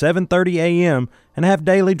open at 7:30 a.m. and have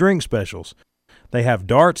daily drink specials. They have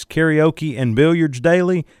darts, karaoke, and billiards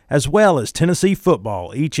daily, as well as Tennessee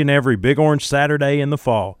football each and every Big Orange Saturday in the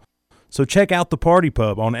fall. So check out the Party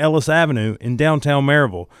Pub on Ellis Avenue in downtown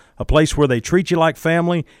Maryville, a place where they treat you like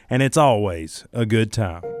family, and it's always a good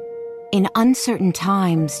time. In uncertain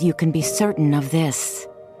times, you can be certain of this.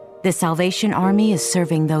 The Salvation Army is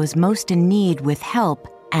serving those most in need with help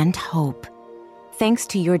and hope. Thanks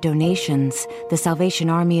to your donations, the Salvation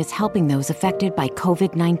Army is helping those affected by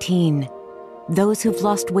COVID-19. Those who've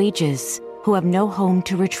lost wages, who have no home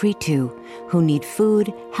to retreat to, who need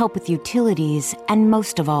food, help with utilities, and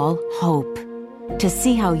most of all, hope. To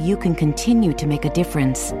see how you can continue to make a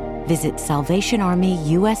difference, visit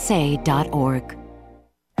SalvationArmyUSA.org.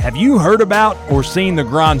 Have you heard about or seen The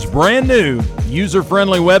Grind's brand new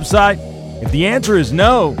user-friendly website? If the answer is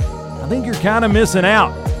no, think you're kind of missing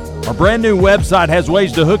out. Our brand new website has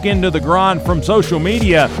ways to hook into the grind from social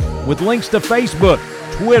media with links to Facebook,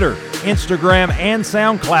 Twitter, Instagram, and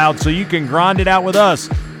SoundCloud so you can grind it out with us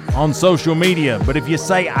on social media. But if you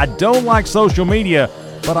say, I don't like social media,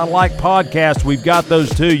 but I like podcasts, we've got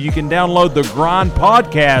those too. You can download the Grind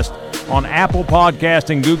Podcast on Apple Podcast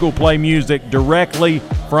and Google Play Music directly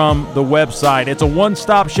from the website. It's a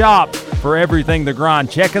one-stop shop for everything The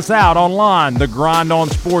Grind. Check us out online,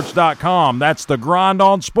 thegrindonsports.com. That's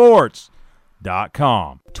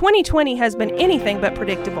thegrindonsports.com. 2020 has been anything but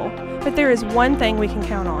predictable, but there is one thing we can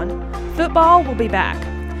count on. Football will be back.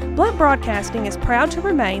 Blunt Broadcasting is proud to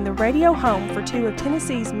remain the radio home for two of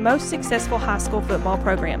Tennessee's most successful high school football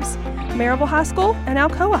programs, Maryville High School and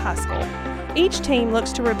Alcoa High School. Each team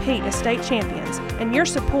looks to repeat as state champions, and your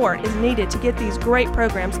support is needed to get these great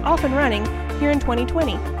programs off and running here in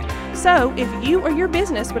 2020. So, if you or your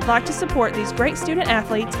business would like to support these great student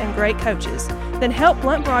athletes and great coaches, then help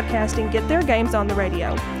Blunt Broadcasting get their games on the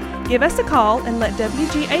radio. Give us a call and let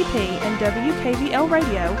WGAP and WKVL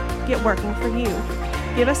Radio get working for you.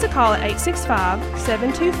 Give us a call at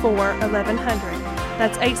 865-724-1100.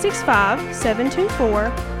 That's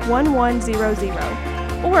 865-724-1100.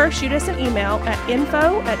 Or shoot us an email at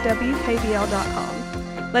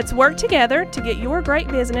info@wkvl.com. Let's work together to get your great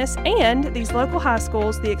business and these local high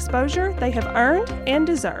schools the exposure they have earned and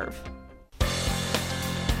deserve.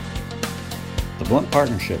 The Blount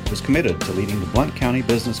Partnership is committed to leading the Blount County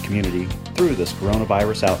business community through this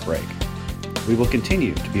coronavirus outbreak. We will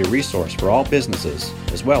continue to be a resource for all businesses,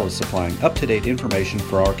 as well as supplying up-to-date information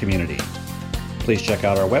for our community. Please check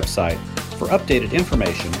out our website for updated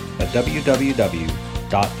information at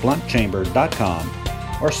www.blountchamber.com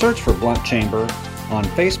or search for Blount Chamber on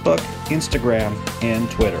Facebook, Instagram, and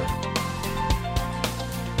Twitter.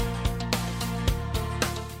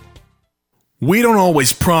 We don't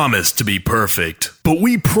always promise to be perfect, but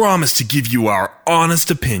we promise to give you our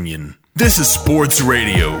honest opinion. This is sports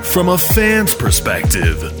radio from a fan's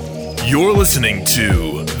perspective. You're listening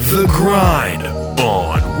to The Grind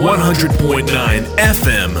on 100.9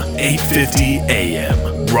 FM, 850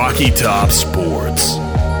 AM, Rocky Top Sports.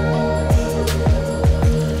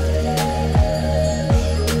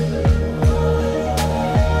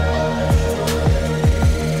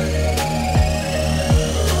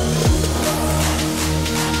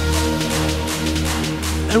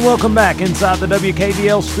 And welcome back inside the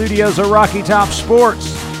WKVL studios of Rocky Top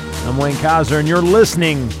Sports. I'm Wayne Kaiser, and you're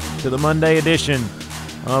listening to the Monday edition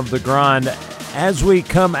of The Grind. As we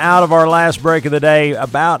come out of our last break of the day,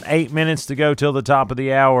 about 8 minutes to go till the top of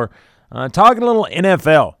the hour, talking a little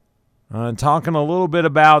NFL, talking a little bit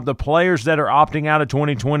about the players that are opting out of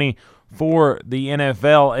 2020 for the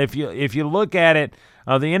NFL. If you look at it,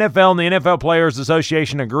 the NFL and the NFL Players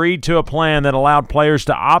Association agreed to a plan that allowed players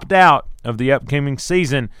to opt out of the upcoming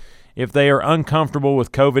season if they are uncomfortable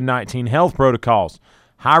with COVID-19 health protocols.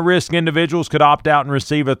 High-risk individuals could opt out and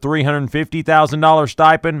receive a $350,000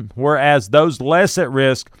 stipend, whereas those less at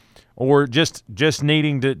risk or just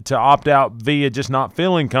needing to opt out via just not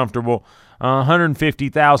feeling comfortable, a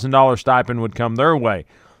 $150,000 stipend would come their way.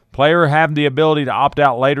 Players have the ability to opt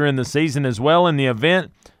out later in the season as well in the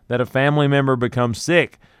event that a family member becomes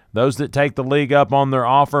sick. Those that take the league up on their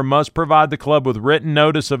offer must provide the club with written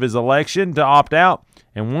notice of his election to opt out,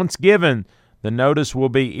 and once given, the notice will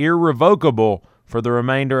be irrevocable for the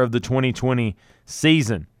remainder of the 2020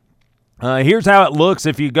 season. Here's how it looks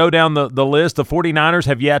if you go down the list. The 49ers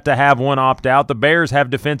have yet to have one opt-out. The Bears have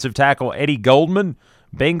defensive tackle Eddie Goldman.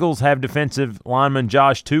 Bengals have defensive lineman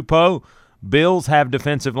Josh Tupou. Bills have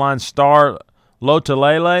defensive line star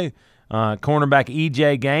Lotulelei. Cornerback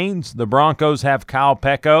E.J. Gaines. The Broncos have Kyle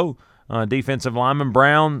Pecco, defensive lineman.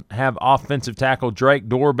 Brown have offensive tackle Drake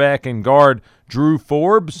Dorbeck and guard Drew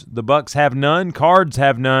Forbes. The Bucks have none. Cards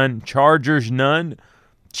have none. Chargers none.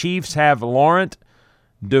 Chiefs have Laurent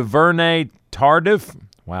Duvernay Tardif.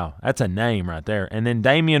 Wow, that's a name right there. And then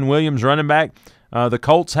Damian Williams, running back. The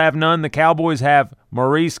Colts have none. The Cowboys have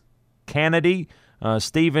Maurice Kennedy,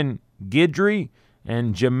 Stephen Guidry,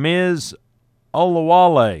 and Jamiz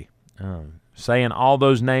Olawale. Saying all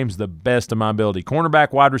those names the best of my ability.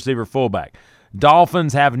 Cornerback, wide receiver, fullback.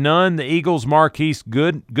 Dolphins have none. The Eagles, Marquise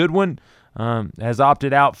Goodwin has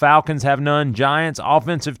opted out. Falcons have none. Giants,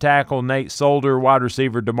 offensive tackle Nate Solder, wide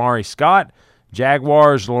receiver Damari Scott.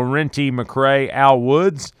 Jaguars, Laurenti McCray, Al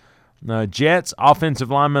Woods. Jets, offensive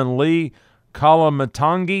lineman Lee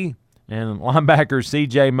Kalamatangi, and linebacker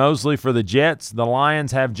C.J. Mosley for the Jets. The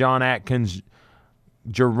Lions have John Atkins,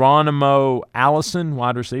 Geronimo Allison,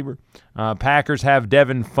 wide receiver. Packers have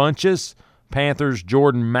Devin Funchess. Panthers,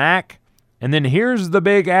 Jordan Mack. And then here's the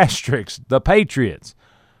big asterisk, the Patriots.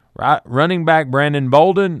 Running back Brandon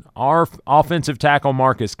Bolden, our offensive tackle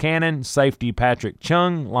Marcus Cannon, safety Patrick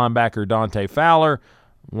Chung, linebacker Dante Fowler,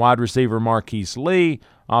 wide receiver Marquise Lee,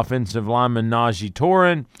 offensive lineman Najee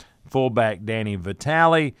Torin, fullback Danny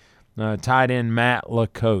Vitale, tight end Matt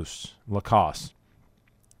Lacoste.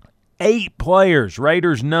 8 players,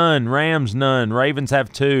 Raiders none, Rams none, Ravens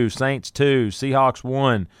have 2, Saints 2, Seahawks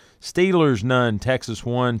 1, Steelers none, Texas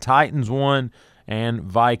 1, Titans 1, and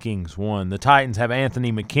Vikings 1. The Titans have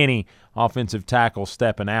Anthony McKinney, offensive tackle,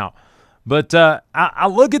 stepping out. But I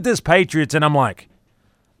look at this Patriots, and I'm like,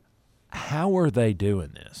 how are they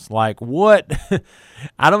doing this? Like, what?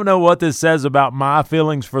 I don't know what this says about my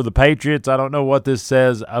feelings for the Patriots. I don't know what this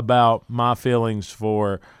says about my feelings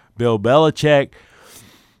for Bill Belichick.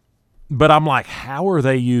 But I'm like, how are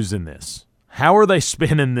they using this? How are they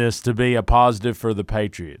spinning this to be a positive for the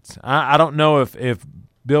Patriots? I don't know if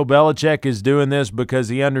Bill Belichick is doing this because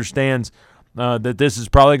he understands that this is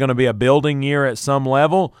probably going to be a building year at some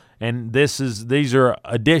level, and these are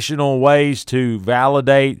additional ways to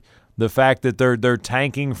validate the fact that they're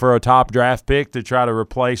tanking for a top draft pick to try to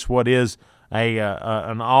replace what is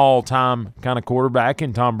an all-time kind of quarterback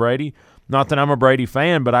in Tom Brady. Not that I'm a Brady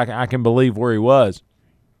fan, but I can believe where he was.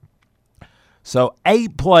 So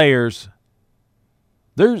 8 players.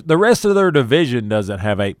 The rest of their division doesn't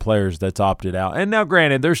have 8 players that's opted out. And now,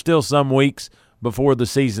 granted, there's still some weeks before the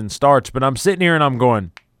season starts, but I'm sitting here and I'm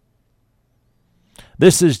going,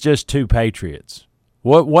 this is just 2 Patriots.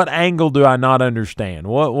 What angle do I not understand?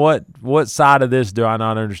 What side of this do I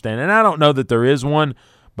not understand? And I don't know that there is one,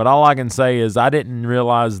 but all I can say is I didn't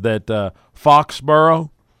realize that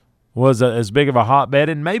Foxborough was as big of a hotbed,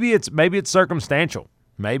 and maybe it's circumstantial.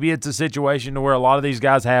 Maybe it's a situation to where a lot of these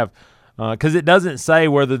guys have, because it doesn't say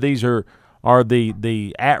whether these are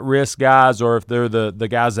the at-risk guys or if they're the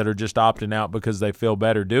guys that are just opting out because they feel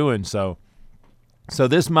better doing so. So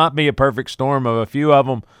this might be a perfect storm of a few of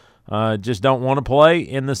them just don't want to play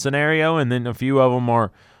in the scenario, and then a few of them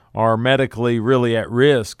are medically really at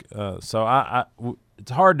risk. So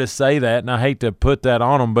it's hard to say that, and I hate to put that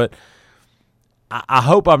on them, but I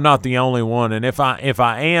hope I'm not the only one. And if I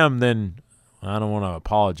am, then I don't want to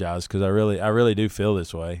apologize because I really do feel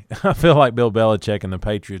this way. I feel like Bill Belichick and the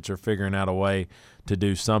Patriots are figuring out a way to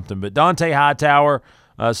do something. But Dante Hightower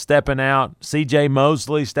stepping out, C.J.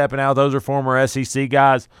 Mosley stepping out. Those are former SEC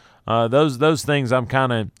guys. Those things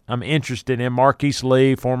I'm interested in. Marquise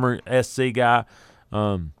Lee, former SC guy.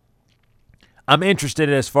 I'm interested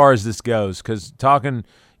as far as this goes because I'm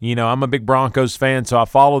a big Broncos fan, so I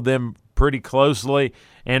follow them pretty closely,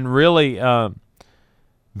 and really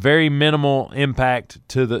very minimal impact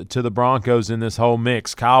to the Broncos in this whole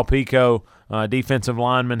mix. Kyle Pico, defensive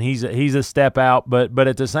lineman, he's a step out, but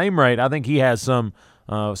at the same rate, I think he has some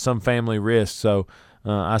family risk. So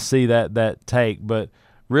I see that take, but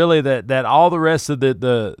really that all the rest of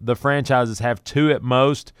the franchises have 2 at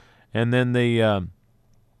most, and then the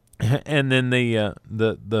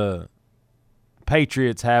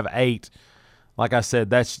Patriots have 8. Like I said,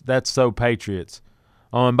 that's so Patriots.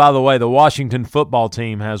 Oh, and by the way, the Washington football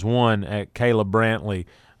team has 1 at Caleb Brantley,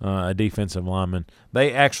 a defensive lineman.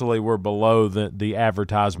 They actually were below the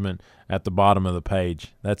advertisement at the bottom of the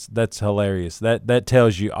page. That's hilarious. That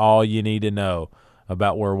tells you all you need to know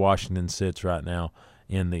about where Washington sits right now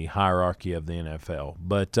in the hierarchy of the NFL.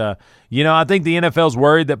 But, I think the NFL's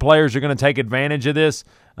worried that players are going to take advantage of this.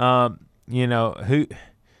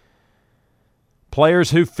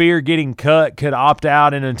 Players who fear getting cut could opt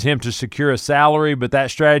out in an attempt to secure a salary, but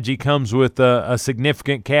that strategy comes with a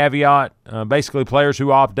significant caveat. Basically, players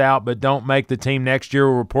who opt out but don't make the team next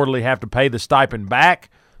year will reportedly have to pay the stipend back,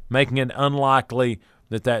 making it unlikely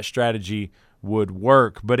that strategy would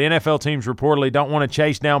work. But NFL teams reportedly don't want to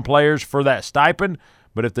chase down players for that stipend,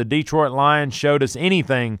 but if the Detroit Lions showed us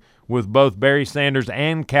anything with both Barry Sanders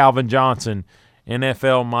and Calvin Johnson,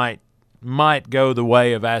 NFL might go the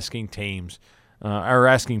way of asking teams or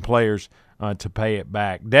asking players to pay it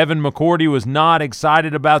back. Devin McCourty was not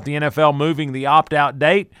excited about the NFL moving the opt-out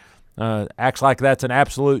date. Acts like that's an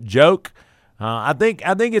absolute joke. I think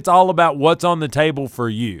it's all about what's on the table for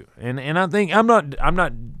you, and I think I'm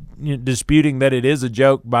not disputing that it is a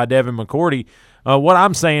joke by Devin McCourty. What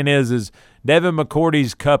I'm saying is Devin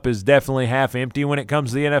McCourty's cup is definitely half empty when it comes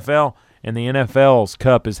to the NFL, and the NFL's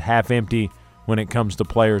cup is half empty when it comes to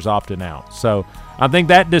players opting out. So I think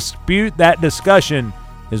that discussion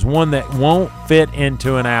is one that won't fit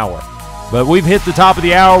into an hour. But we've hit the top of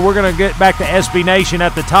the hour. We're going to get back to SB Nation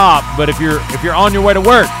at the top. But if you're on your way to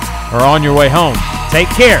work or on your way home, take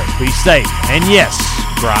care, be safe, and yes,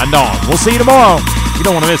 grind on. We'll see you tomorrow. You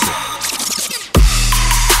don't want to miss it.